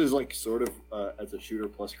 His mold is like sort of as a shooter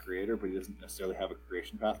plus creator, but he doesn't necessarily have a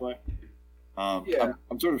creation pathway. Yeah.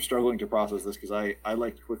 I'm sort of struggling to process this because I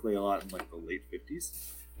liked Quickly a lot in like the late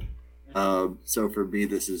 50s. So for me,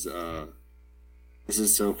 this is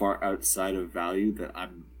so far outside of value that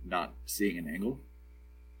I'm not seeing an angle.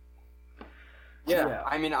 Yeah.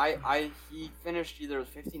 I mean, he finished either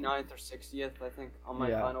 59th or 60th, I think, on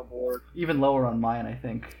my final board. Even lower on mine, I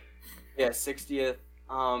think. Yeah, 60th.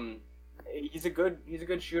 He's a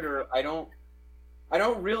good shooter. I don't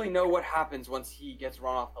really know what happens once he gets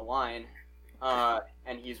run off the line.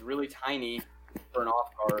 And he's really tiny for an off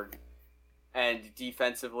guard. And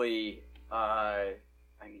defensively,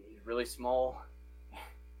 he's really small.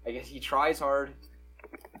 I guess he tries hard.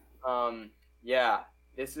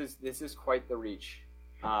 This is quite the reach.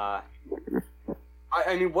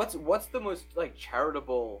 What's the most like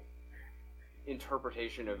charitable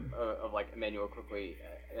interpretation of like Immanuel Quickly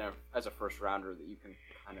as a first rounder that you can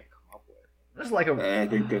kind of come up with? Just like I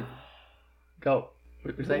think that go.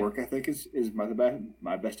 The work ethic is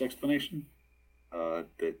my best explanation.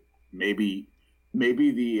 That maybe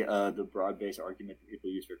the broad based argument that people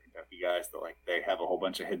use for Kentucky guys that like they have a whole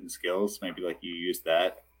bunch of hidden skills. Maybe like you use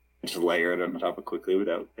that and just layer it on top of Quickly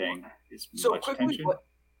without paying as much attention.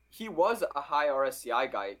 He was a high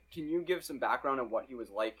RSCI guy. Can you give some background on what he was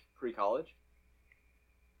like pre-college?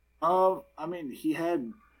 He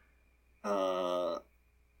had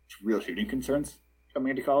real shooting concerns coming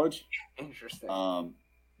into college. Interesting.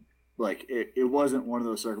 It wasn't one of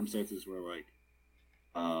those circumstances where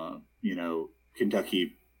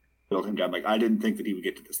Kentucky built him down. Like I didn't think that he would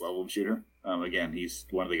get to this level of shooter. Again, he's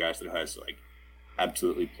one of the guys that has like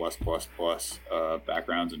absolutely plus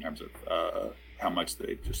backgrounds in terms of how much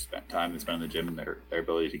they just spent time and spent in the gym and their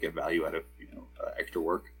ability to get value out of extra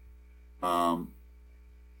work.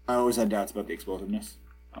 I always had doubts about the explosiveness.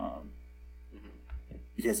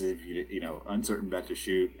 Because if uncertain bet to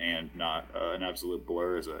shoot and not an absolute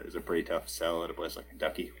blur is a pretty tough sell at a place like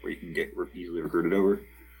Kentucky where you can get easily recruited over.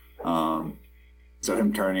 So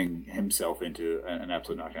him turning himself into an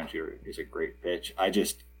absolute knockdown shooter is a great pitch.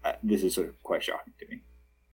 This is sort of quite shocking to me.